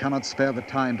absolutely cannot spare the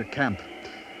time to camp,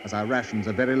 as our rations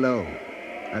are very low,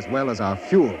 as well as our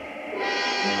fuel.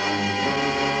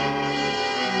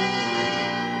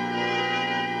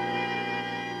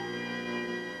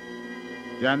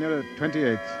 January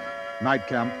 28th, night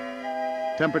camp,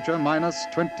 temperature minus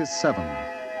 27.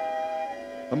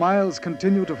 The miles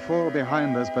continue to fall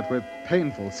behind us, but with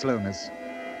painful slowness.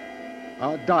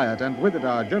 Our diet, and with it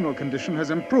our general condition, has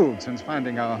improved since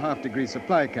finding our half-degree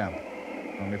supply camp.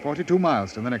 Only 42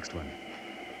 miles to the next one.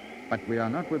 But we are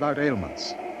not without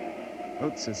ailments.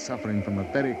 Oates is suffering from a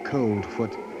very cold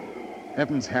foot.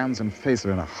 Evans' hands and face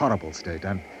are in a horrible state,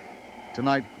 and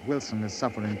tonight Wilson is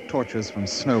suffering tortures from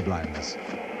snow blindness.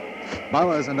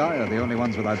 Bowers and I are the only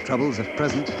ones without troubles at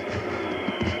present.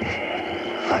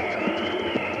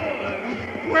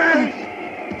 Wait!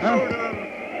 Hold on.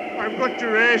 I've got to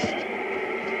rest.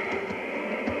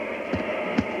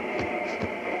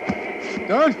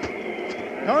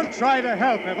 Don't try to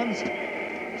help, Evans.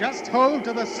 Just hold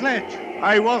to the sledge.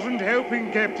 I wasn't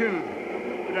helping, Captain.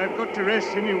 But I've got to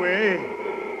rest anyway.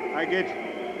 I get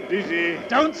dizzy.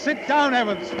 Don't sit down,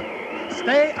 Evans.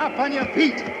 Stay up on your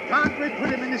feet. Can't we put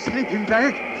him in his sleeping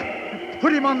bag?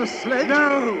 Put him on the sledge?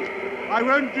 No, I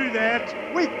won't do that.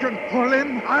 We can pull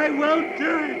him. I won't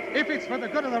do it. If it's for the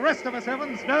good of the rest of us,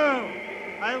 Evans. No,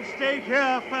 I'll stay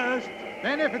here first.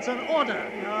 Then if it's an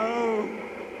order. No,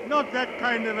 not that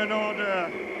kind of an order.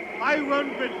 I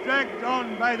won't be dragged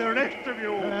on by the rest of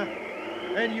you.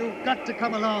 Then you've got to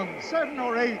come along. 7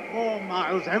 or 8 more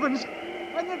miles, Evans.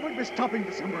 And then we'll be stopping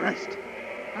for some rest.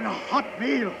 And a hot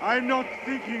meal. I'm not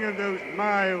thinking of those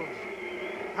miles.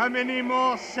 How many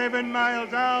more 7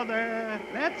 miles are there?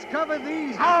 Let's cover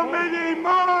these. How many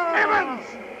more? Evans!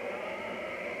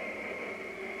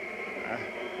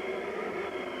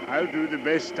 I'll do the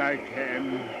best I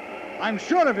can. I'm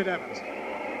sure of it, Evans.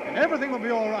 And everything will be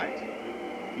all right.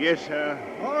 Yes, sir.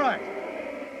 All right.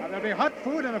 Now, there'll be hot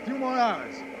food in a few more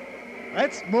hours.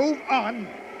 Let's move on.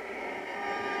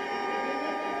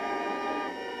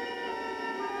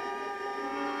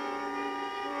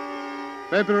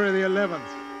 February the 11th.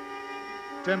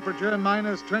 Temperature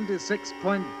minus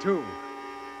 26.2.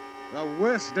 The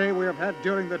worst day we have had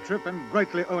during the trip, and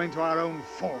greatly owing to our own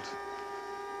fault.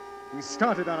 We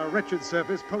started on a wretched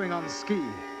surface, pulling on ski.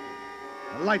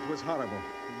 The light was horrible.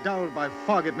 Dulled by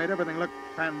fog, it made everything look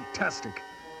fantastic.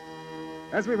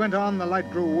 As we went on, the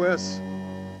light grew worse.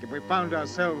 We found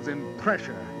ourselves in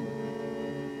pressure.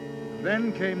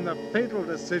 Then came the fatal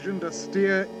decision to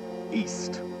steer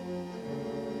east.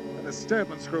 The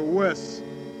disturbance grew worse,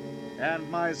 and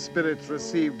my spirits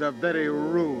received a very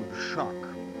rude shock.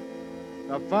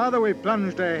 The farther we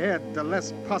plunged ahead, the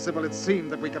less possible it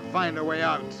seemed that we could find a way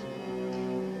out.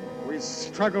 We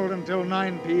struggled until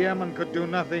 9 p.m. and could do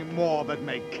nothing more but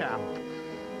make camp.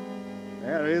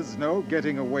 There is no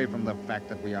getting away from the fact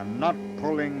that we are not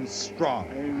pulling strong.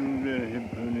 I'm the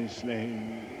pony sledge.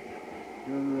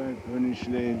 You're right, pony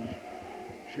sledge.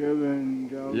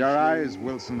 Your eyes,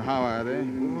 Wilson, how are they?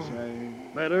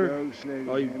 Better,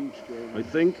 I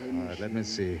think. All right, let me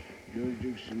see.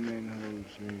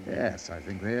 Yes, I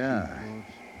think they are.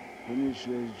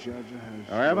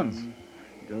 Oh, Evans.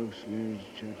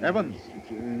 Evans.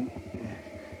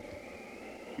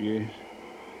 Yes.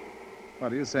 What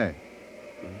do you say?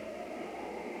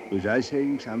 Was I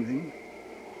saying something?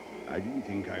 I didn't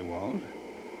think I was.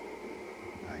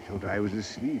 I thought I was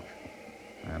asleep.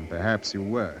 And perhaps you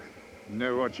were.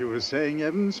 Know what you were saying,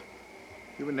 Evans?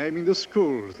 You were naming the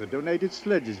schools that donated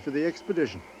sledges for the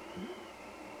expedition.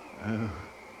 Oh,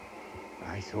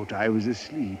 I thought I was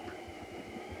asleep.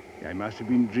 I must have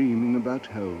been dreaming about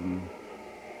home.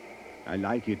 I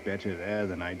like it better there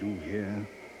than I do here.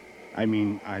 I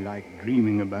mean, I like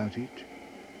dreaming about it.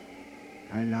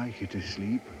 I like it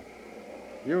asleep.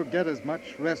 You'll get as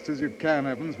much rest as you can,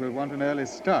 Evans. We'll want an early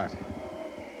start.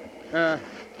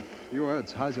 You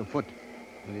Oates, how's your foot?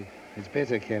 Well, it's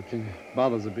better, Captain.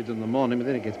 Bothers a bit in the morning, but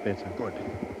then it gets better. Good.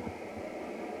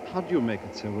 How do you make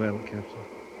it so well, Captain?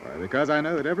 Why, because I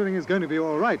know that everything is going to be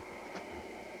all right.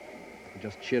 You're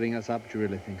just cheering us up. Do you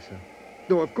really think so?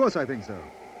 No, of course I think so.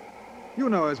 You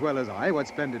know as well as I what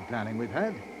splendid planning we've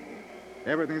had.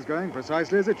 Everything's going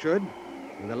precisely as it should,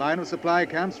 with a line of supply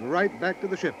camps right back to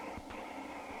the ship.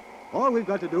 All we've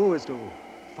got to do is to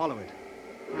follow it.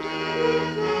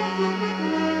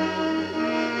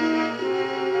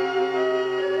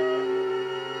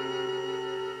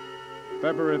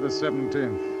 February the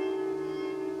 17th.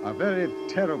 A very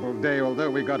terrible day, although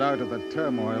we got out of the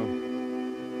turmoil.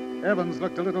 Evans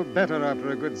looked a little better after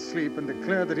a good sleep and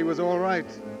declared that he was all right.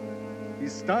 He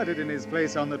started in his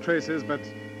place on the traces, but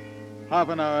half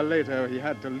an hour later he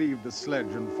had to leave the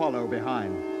sledge and follow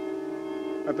behind.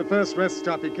 At the first rest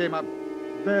stop, he came up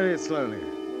very slowly.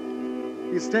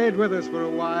 He stayed with us for a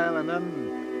while and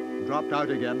then dropped out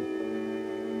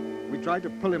again. We tried to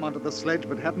pull him onto the sledge,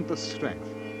 but hadn't the strength.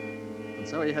 And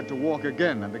so he had to walk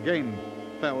again and again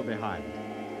fell behind.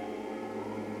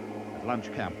 At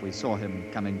lunch camp, we saw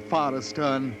him coming far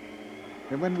astern,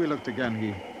 and when we looked again,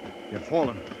 he had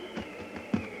fallen.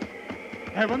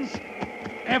 Evans?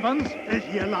 Evans? Is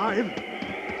he alive?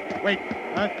 Wait.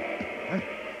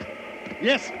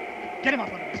 Yes. Get him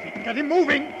up onto his feet and get him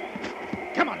moving.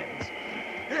 Come on, Evans.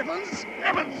 Evans!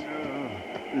 Evans!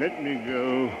 No, let me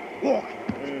go. Walk.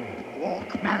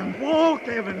 Walk, man. Walk,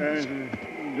 Evans. I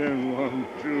don't want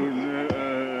to.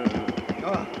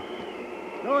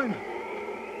 Go in.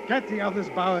 Get the others,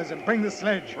 Bowers, and bring the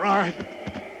sledge. Right.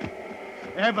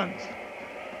 Evans.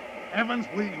 Evans,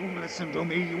 will you listen to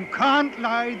me? You can't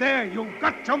lie there. You've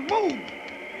got to move.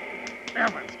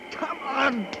 Evans, come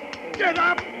on. Get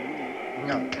up. You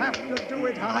have to do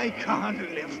it. I can't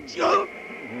lift you.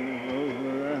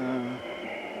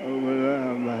 Over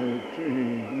there by the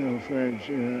tree. No French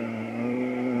here.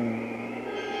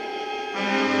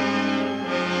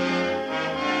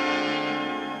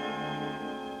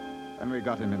 And we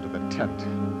got him into the tent.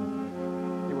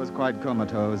 He was quite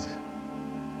comatose.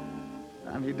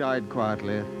 And he died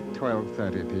quietly at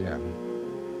 12:30 p.m.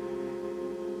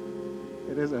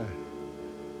 It is a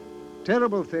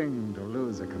terrible thing to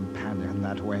lose a companion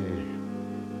that way.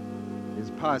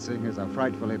 His passing is a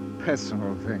frightfully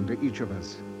personal thing to each of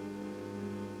us.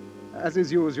 As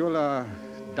is usual, our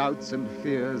doubts and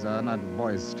fears are not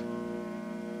voiced.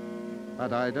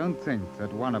 But I don't think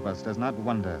that one of us does not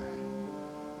wonder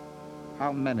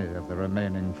how many of the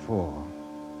remaining 4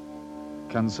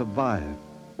 can survive.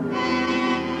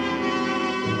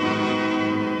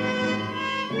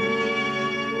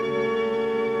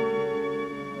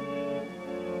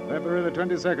 February the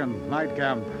 22nd, night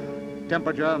camp.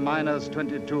 Temperature minus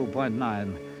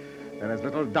 22.9. There is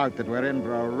little doubt that we're in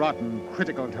for a rotten,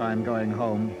 critical time going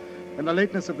home, and the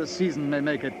lateness of the season may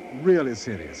make it really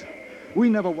serious. We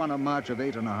never won a march of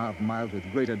 8.5 miles with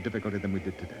greater difficulty than we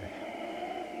did today.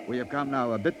 We have come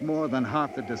now a bit more than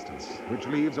half the distance, which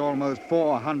leaves almost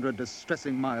 400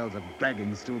 distressing miles of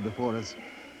dragging still before us.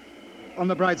 On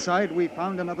the bright side, we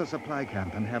found another supply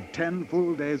camp and have 10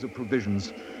 full days of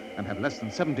provisions and have less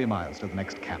than 70 miles to the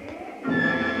next camp.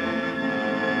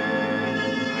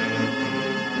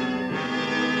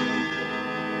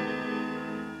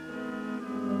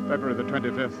 February the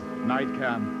 25th, night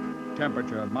camp,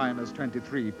 temperature minus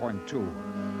 23.2.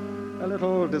 A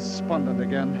little despondent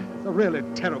again. It's a really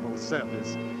terrible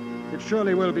service. It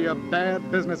surely will be a bad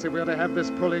business if we're to have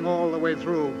this pulling all the way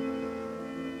through.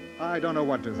 I don't know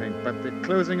what to think, but the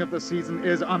closing of the season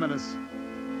is ominous.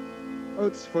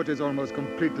 Oates' foot is almost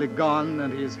completely gone,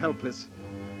 and he is helpless.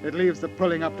 It leaves the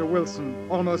pulling up to Wilson,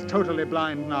 almost totally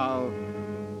blind now,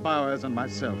 Bowers and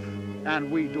myself,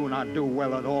 and we do not do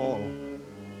well at all.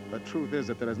 The truth is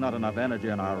that there is not enough energy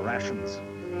in our rations.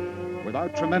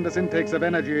 Without tremendous intakes of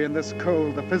energy in this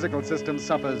cold, the physical system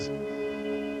suffers.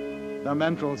 The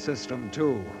mental system,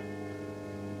 too.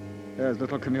 There's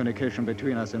little communication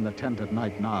between us in the tent at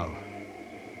night now.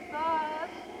 Bob!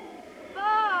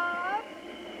 Bob!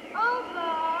 Oh,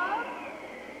 Bob!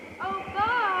 Oh,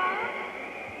 Bob!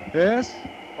 Yes?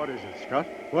 What is it, Scott?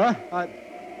 What? I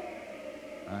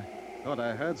thought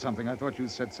I heard something. I thought you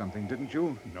said something, didn't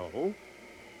you? No.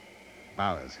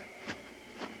 Bowers.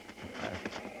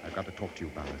 I've got to talk to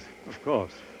you, Bowers. Of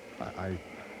course.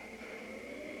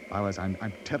 Bowers,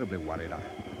 I'm terribly worried.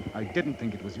 I didn't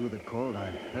think it was you that called.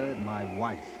 I heard my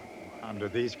wife. Under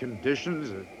these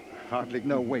conditions, hardly...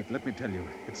 No, wait, let me tell you.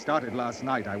 It started last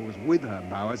night. I was with her,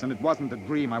 Bowers, and it wasn't a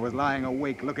dream. I was lying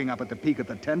awake looking up at the peak of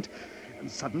the tent,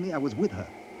 and suddenly I was with her.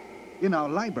 In our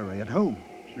library at home.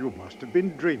 You must have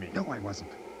been dreaming. No, I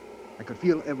wasn't. I could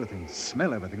feel everything,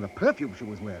 smell everything, the perfume she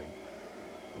was wearing.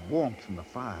 The warmth from the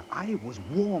fire. I was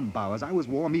warm, Bowers. I was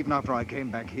warm even after I came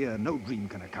back here. No dream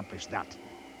can accomplish that.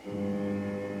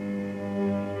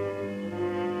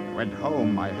 went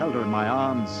home. I held her in my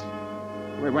arms.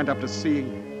 We went up to see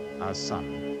our son.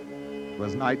 It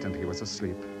was night and he was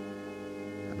asleep.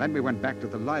 And then we went back to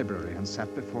the library and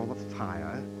sat before the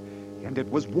fire, and it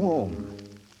was warm.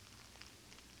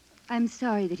 I'm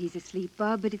sorry that he's asleep,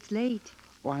 Bob, but it's late.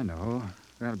 Oh, I know.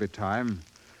 There'll be time.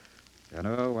 You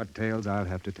know what tales I'll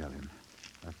have to tell him.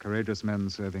 Of courageous men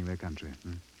serving their country.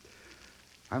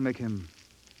 I'll make him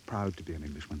proud to be an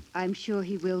Englishman. I'm sure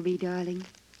he will be, darling.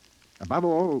 Above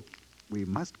all, we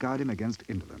must guard him against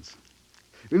indolence.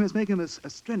 We must make him a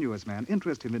strenuous man,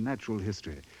 interest him in natural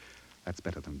history. That's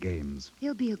better than games.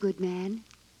 He'll be a good man.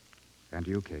 And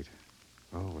you, Kate.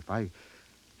 Oh,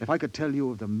 if I could tell you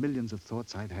of the millions of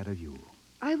thoughts I've had of you.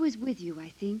 I was with you, I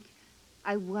think.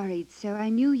 I worried so. I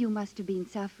knew you must have been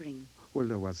suffering. Well,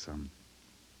 there was some.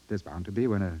 There's bound to be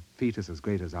when a fetus as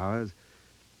great as ours.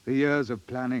 The years of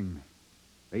planning.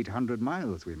 800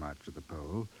 miles we marched to the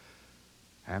pole.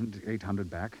 And 800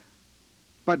 back.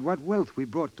 But what wealth we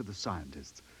brought to the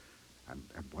scientists. And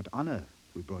what honor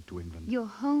we brought to England. You're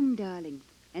home, darling.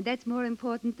 And that's more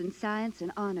important than science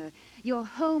and honor. You're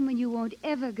home and you won't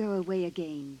ever go away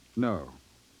again. No.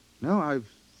 No, I've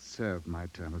served my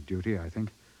term of duty, I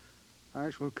think. I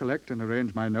shall collect and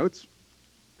arrange my notes.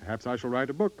 Perhaps I shall write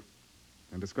a book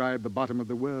and describe the bottom of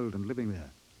the world and living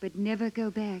there. But never go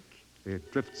back.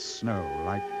 It drifts snow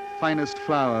like finest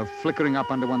flour flickering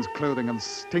up under one's clothing and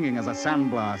stinging as a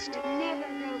sandblast. Never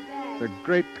go back. The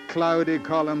great cloudy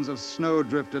columns of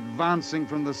snowdrift advancing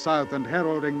from the south and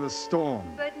heralding the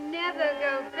storm. But never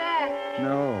go back.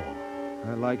 No,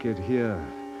 I like it here.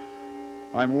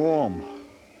 I'm warm.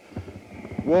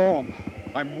 Warm.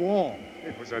 I'm warm.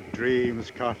 It was a dream,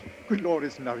 Scott. Good Lord,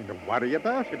 it's nothing to worry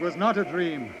about. It was not a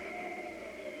dream.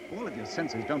 All of your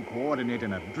senses don't coordinate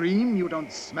in a dream. You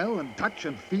don't smell and touch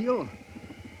and feel.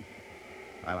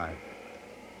 Well, I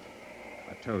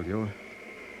told you.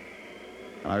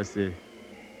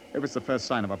 It was the first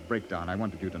sign of a breakdown. I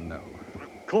wanted you to know.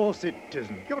 Of course it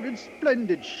isn't. You're in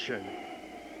splendid shape.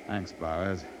 Thanks,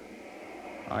 Bowers.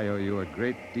 I owe you a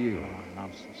great deal. Oh,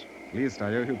 nonsense. At least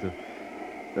I owe you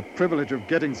the privilege of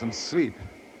getting some sleep.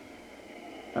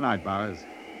 Good night, Bowers.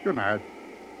 Good night.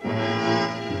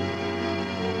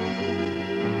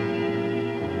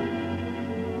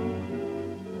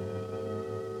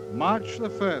 March the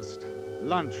 1st,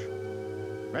 lunch.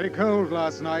 Very cold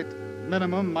last night,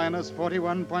 minimum minus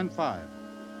 41.5.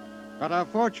 But our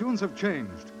fortunes have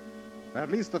changed.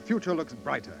 At least the future looks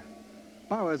brighter.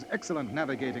 Bowers' excellent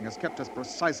navigating has kept us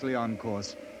precisely on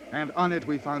course, and on it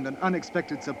we found an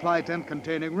unexpected supply tent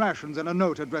containing rations and a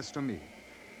note addressed to me.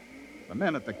 The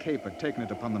men at the Cape had taken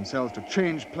it upon themselves to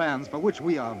change plans, for which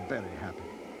we are very happy.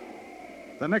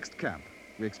 The next camp,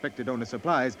 we expected only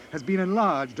supplies, has been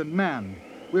enlarged and manned.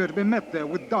 We are to be met there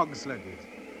with dog sledges.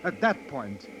 At that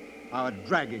point, our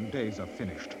dragging days are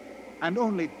finished, and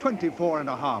only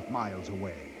 24.5 miles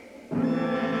away.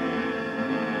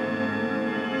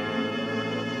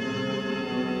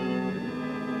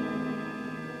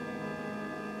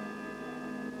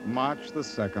 March the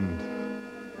 2nd,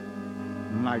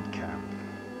 night camp.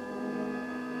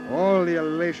 All the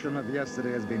elation of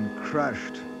yesterday has been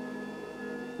crushed.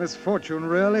 Misfortune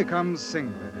rarely comes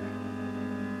singly.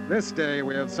 This day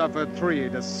we have suffered 3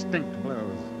 distinct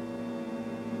blows.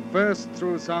 First,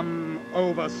 through some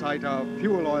oversight, our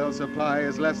fuel oil supply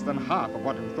is less than half of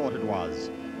what we thought it was.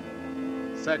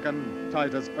 Second,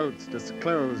 Titus Oates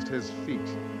disclosed his feet.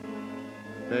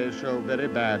 They show very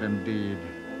bad indeed.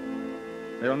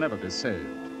 They'll never be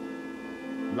saved.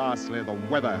 Lastly, the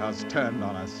weather has turned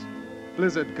on us.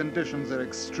 Blizzard conditions are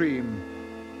extreme.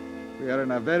 We are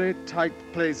in a very tight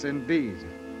place indeed.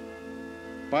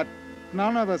 But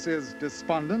none of us is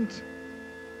despondent,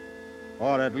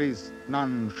 or at least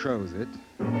none shows it.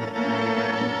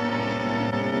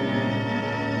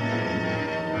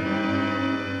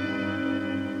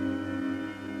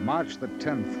 March the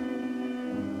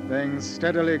 10th. Things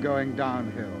steadily going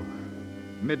downhill.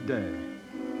 Midday.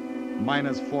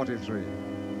 Minus 43.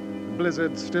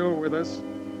 Blizzard still with us.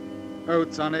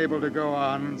 Oates unable to go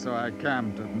on, so I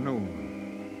camped at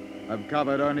noon. I've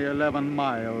covered only 11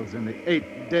 miles in the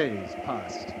 8 days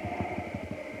past.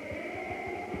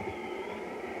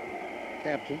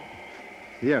 Captain?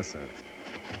 Yes, sir.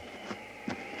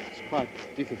 It's quite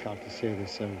difficult to say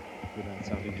this so without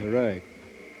sounding heroic.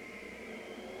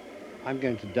 I'm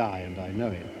going to die, and I know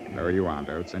it. No, you aren't,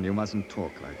 Oates, and you mustn't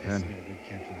talk like that. Yes, very good,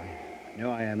 Captain. I know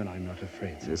I am, and I'm not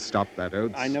afraid. You stop that,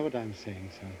 Oates. I know what I'm saying,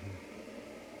 sir.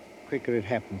 The quicker it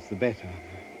happens, the better.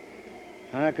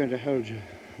 I'm not going to hold you,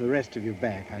 the rest of you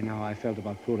back. I know how I felt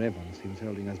about poor Evans. He was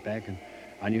holding us back, and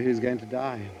I knew he was going to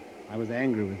die. I was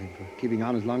angry with him for keeping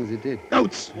on as long as he did.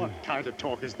 Oates! What kind of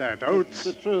talk is that, Oates?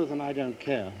 It's the truth, and I don't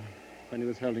care. When he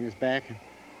was holding us back,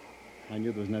 I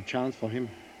knew there was no chance for him.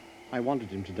 I wanted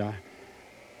him to die.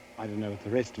 I don't know what the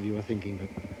rest of you are thinking, but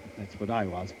that's what I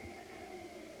was.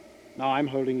 Now I'm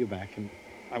holding you back, and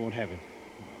I won't have it.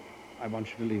 I want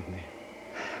you to leave me.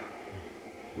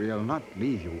 We'll not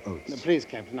leave you, Oates. No, please,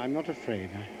 Captain, I'm not afraid.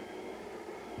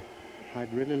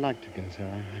 I'd really like to go, sir.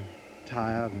 I'm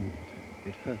tired and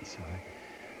it hurts so.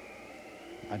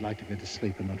 I'd like to go to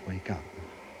sleep and not wake up.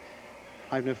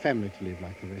 I've no family to leave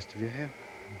like the rest of you have.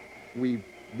 We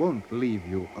won't leave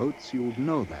you, Oates. You'll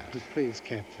know that. But please,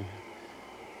 Captain.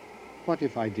 What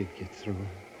if I did get through?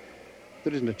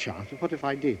 There isn't a chance, but what if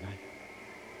I did?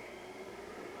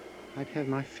 I'd have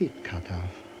my feet cut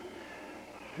off.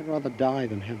 I'd rather die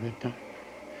than have that done.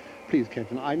 Please,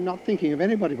 Captain, I'm not thinking of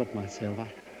anybody but myself.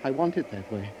 I want it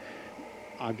that way.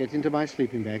 I'll get into my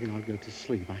sleeping bag and I'll go to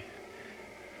sleep.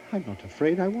 I'm not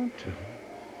afraid. I want to.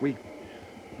 We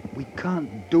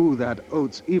can't do that,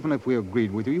 Oates, even if we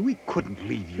agreed with you. We couldn't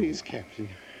leave you. Please, Captain.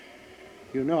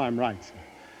 You know I'm right, sir.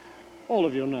 All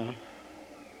of you know.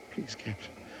 Please,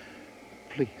 Captain.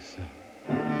 Please, sir.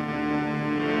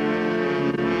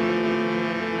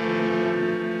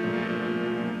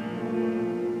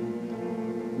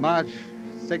 March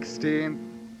 16th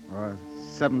or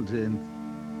 17th.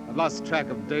 I've lost track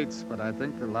of dates, but I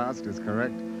think the last is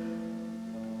correct.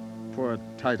 Poor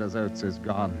Titus Oates is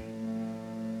gone.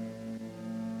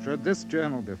 Should this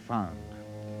journal be found,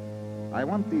 I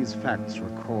want these facts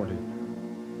recorded.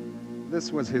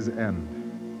 This was his end.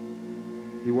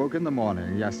 He woke in the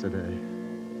morning yesterday.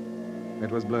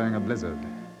 It was blowing a blizzard.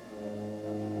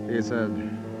 He said,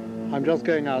 I'm just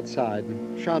going outside.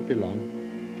 Shan't be long.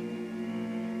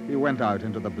 He went out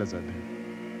into the blizzard,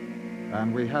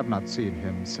 and we have not seen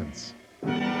him since.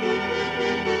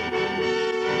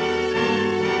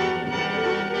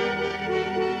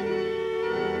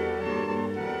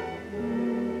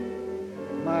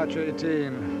 March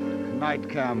 18, night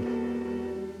camp.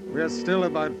 We are still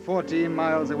about 14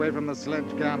 miles away from the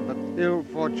sledge camp, but ill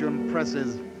fortune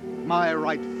presses. My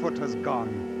right foot has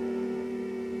gone.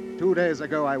 2 days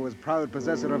ago, I was proud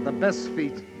possessor of the best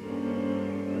feet.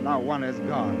 Now one is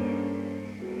gone.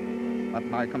 But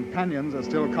my companions are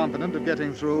still confident of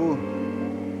getting through.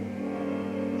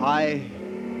 I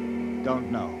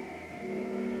don't know.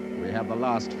 We have the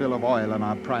last fill of oil in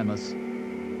our Primus.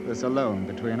 This alone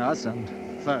between us and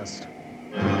thirst.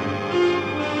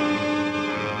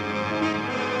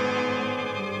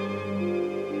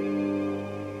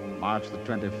 March the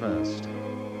 21st.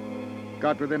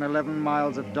 Got within 11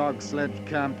 miles of Dog Sledge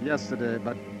Camp yesterday,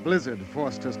 but blizzard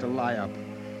forced us to lie up.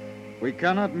 We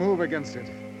cannot move against it.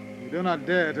 We do not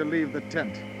dare to leave the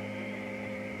tent.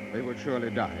 We would surely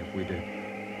die if we did.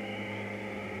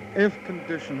 If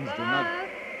conditions do not...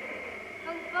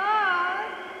 Oh,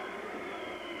 Bob!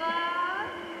 Bob!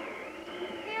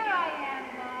 Here I am,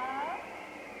 Bob.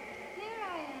 Here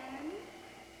I am.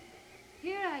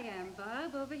 Here I am,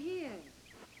 Bob, over here.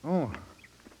 Oh,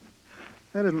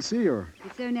 I didn't see you.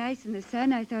 It's so nice in the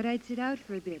sun, I thought I'd sit out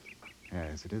for a bit.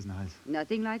 Yes, it is nice.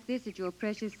 Nothing like this at your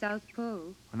precious South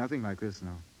Pole. Well, nothing like this,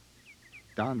 no.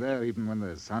 Down there, even when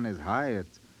the sun is high,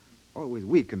 it's always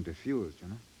weak and diffused, you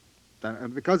know.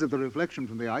 And because of the reflection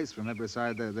from the ice from every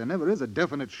side, there never is a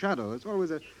definite shadow. It's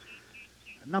always a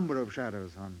number of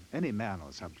shadows on any man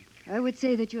or subject. I would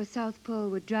say that your South Pole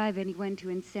would drive anyone to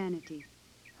insanity.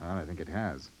 Well, I think it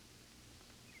has.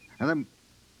 And then,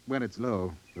 when it's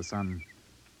low, the sun,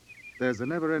 there's a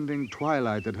never-ending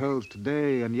twilight that holds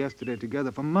today and yesterday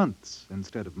together for months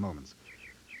instead of moments.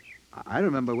 I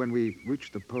remember when we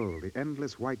reached the pole, the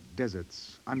endless white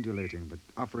deserts, undulating, but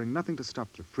offering nothing to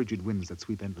stop the frigid winds that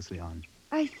sweep endlessly on.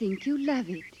 I think you love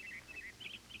it.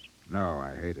 No,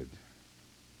 I hate it.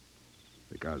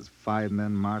 Because 5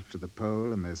 men marched to the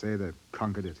pole and they say they've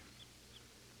conquered it.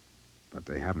 But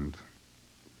they haven't.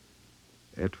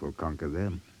 It will conquer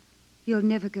them. You'll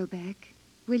never go back,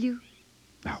 will you?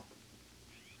 No.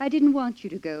 I didn't want you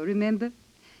to go, remember?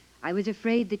 I was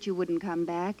afraid that you wouldn't come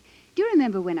back. Do you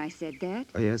remember when I said that?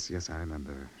 Oh, yes, I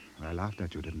remember. I laughed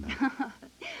at you, didn't I?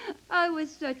 I was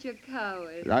such a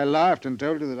coward. I laughed and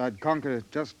told you that I'd conquer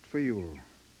it just for you.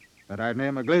 That I'd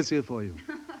name a glacier for you.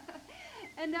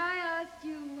 And I asked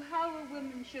you how a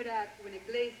woman should act when a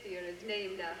glacier is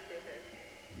named after her.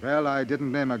 Well, I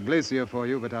didn't name a glacier for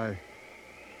you, but I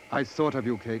thought of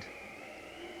you, Kate.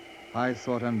 I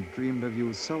thought and dreamed of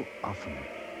you so often.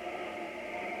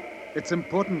 It's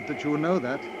important that you know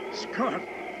that. Scott!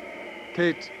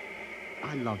 Kate,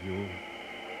 I love you.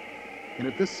 And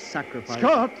at this sacrifice...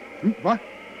 Scott! What?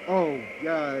 Oh,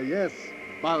 yes,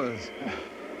 Bowers.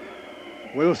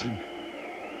 Wilson.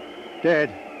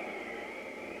 Dead.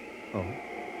 Oh.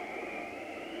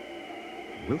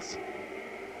 Wilson.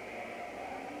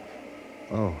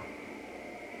 Oh.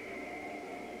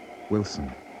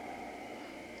 Wilson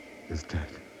is dead.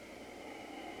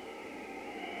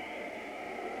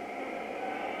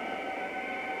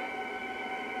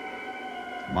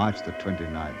 March the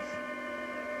 29th.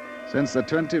 Since the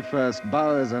 21st,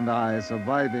 Bowers and I,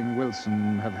 surviving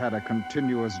Wilson, have had a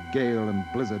continuous gale and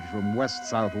blizzard from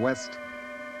west-southwest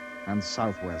and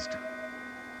southwest.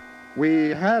 We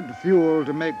had fuel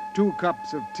to make 2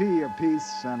 cups of tea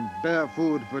apiece and bare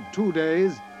food for 2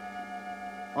 days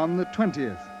on the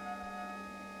 20th.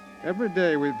 Every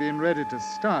day we've been ready to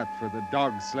start for the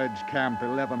dog sledge camp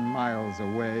 11 miles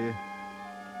away.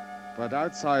 But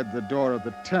outside the door of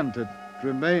the tent, it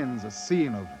remains a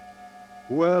scene of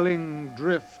whirling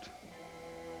drift.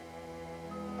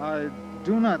 I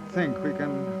do not think we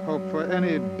can hope for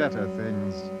any better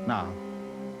things now.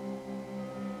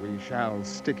 We shall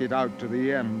stick it out to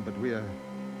the end, but we are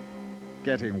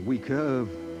getting weaker, of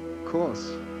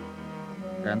course,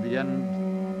 and the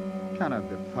end cannot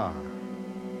be far.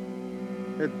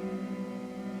 It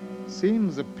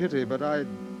seems a pity, but I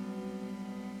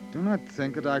do not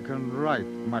think that I can write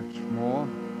much more.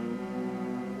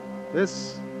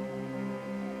 This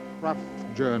rough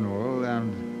journal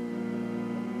and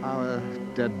our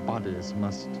dead bodies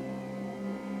must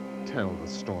tell the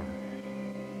story.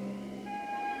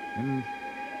 In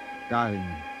dying,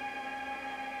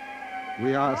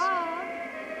 we ask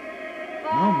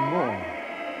no more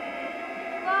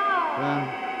than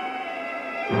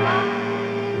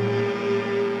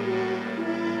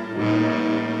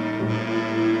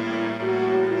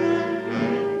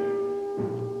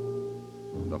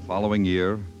the following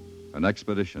year, an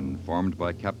expedition formed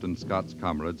by Captain Scott's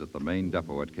comrades at the main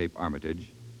depot at Cape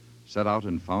Armitage set out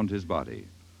and found his body,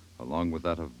 along with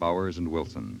that of Bowers and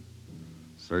Wilson.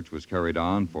 Search was carried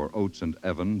on for Oates and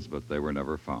Evans, but they were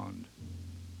never found.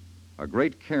 A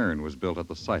great cairn was built at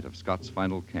the site of Scott's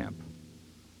final camp,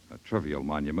 a trivial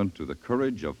monument to the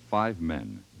courage of 5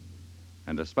 men,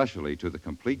 and especially to the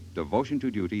complete devotion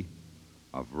to duty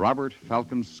of Robert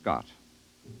Falcon Scott,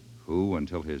 who,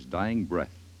 until his dying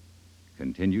breath,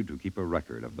 continued to keep a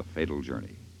record of the fatal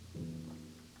journey.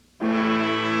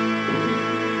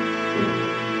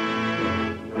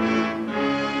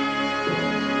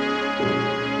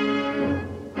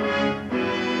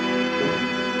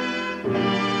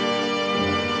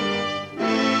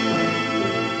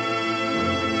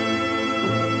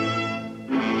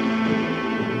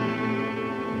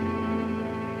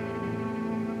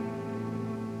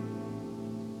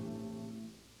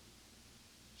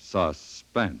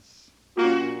 Suspense,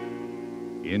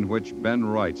 in which Ben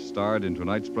Wright starred in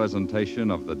tonight's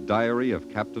presentation of The Diary of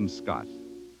Captain Scott.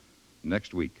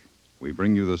 Next week, we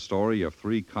bring you the story of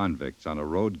 3 convicts on a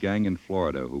road gang in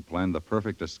Florida who planned the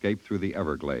perfect escape through the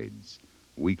Everglades.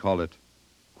 We call it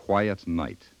Quiet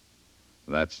Night.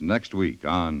 That's next week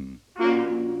on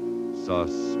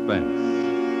Suspense.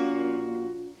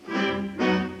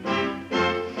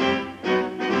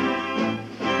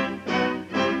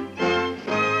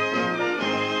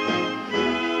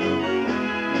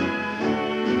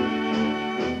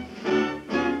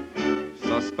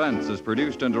 Suspense is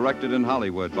produced and directed in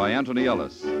Hollywood by Anthony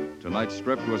Ellis. Tonight's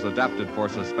script was adapted for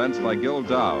Suspense by Gil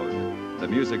Dowd. The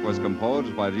music was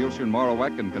composed by Lucien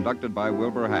Morawek and conducted by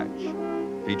Wilbur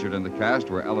Hatch. Featured in the cast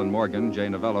were Ellen Morgan, Jay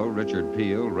Novello, Richard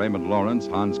Peel, Raymond Lawrence,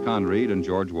 Hans Conried, and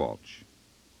George Walsh.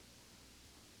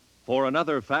 For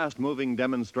another fast-moving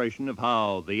demonstration of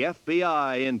how the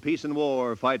FBI in Peace and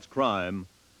War fights crime,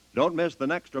 don't miss the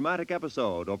next dramatic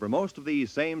episode over most of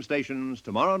these same stations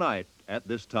tomorrow night at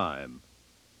this time.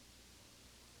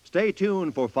 Stay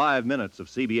tuned for 5 minutes of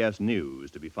CBS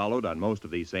News, to be followed on most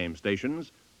of these same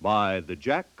stations by The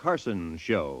Jack Carson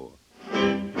Show.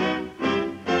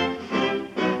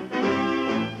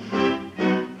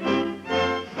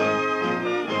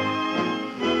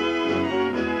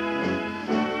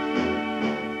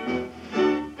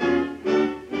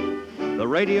 The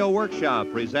Radio Workshop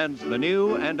presents the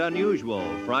new and unusual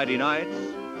Friday nights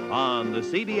on the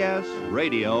CBS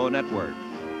Radio Network.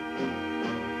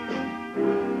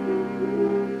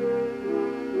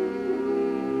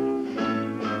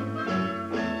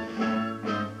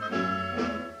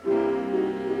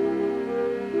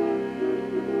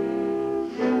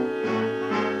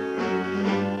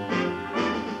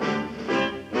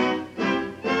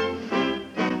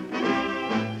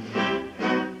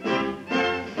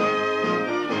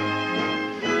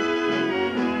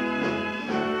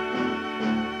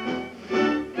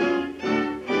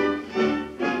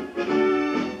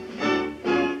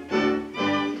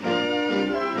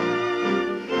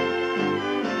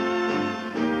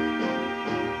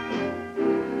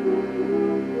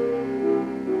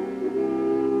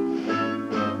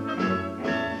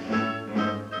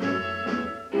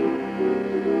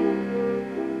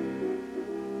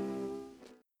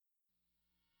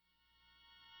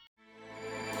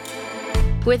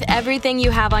 With everything you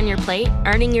have on your plate,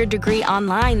 earning your degree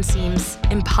online seems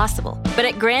impossible. But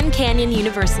at Grand Canyon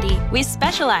University, we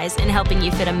specialize in helping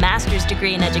you fit a master's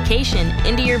degree in education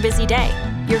into your busy day.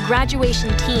 Your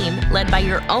graduation team, led by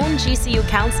your own GCU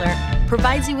counselor,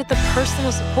 provides you with the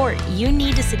personal support you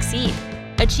need to succeed.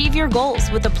 Achieve your goals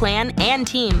with a plan and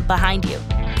team behind you.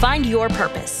 Find your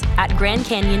purpose at Grand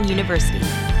Canyon University.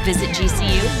 Visit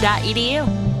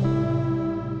gcu.edu.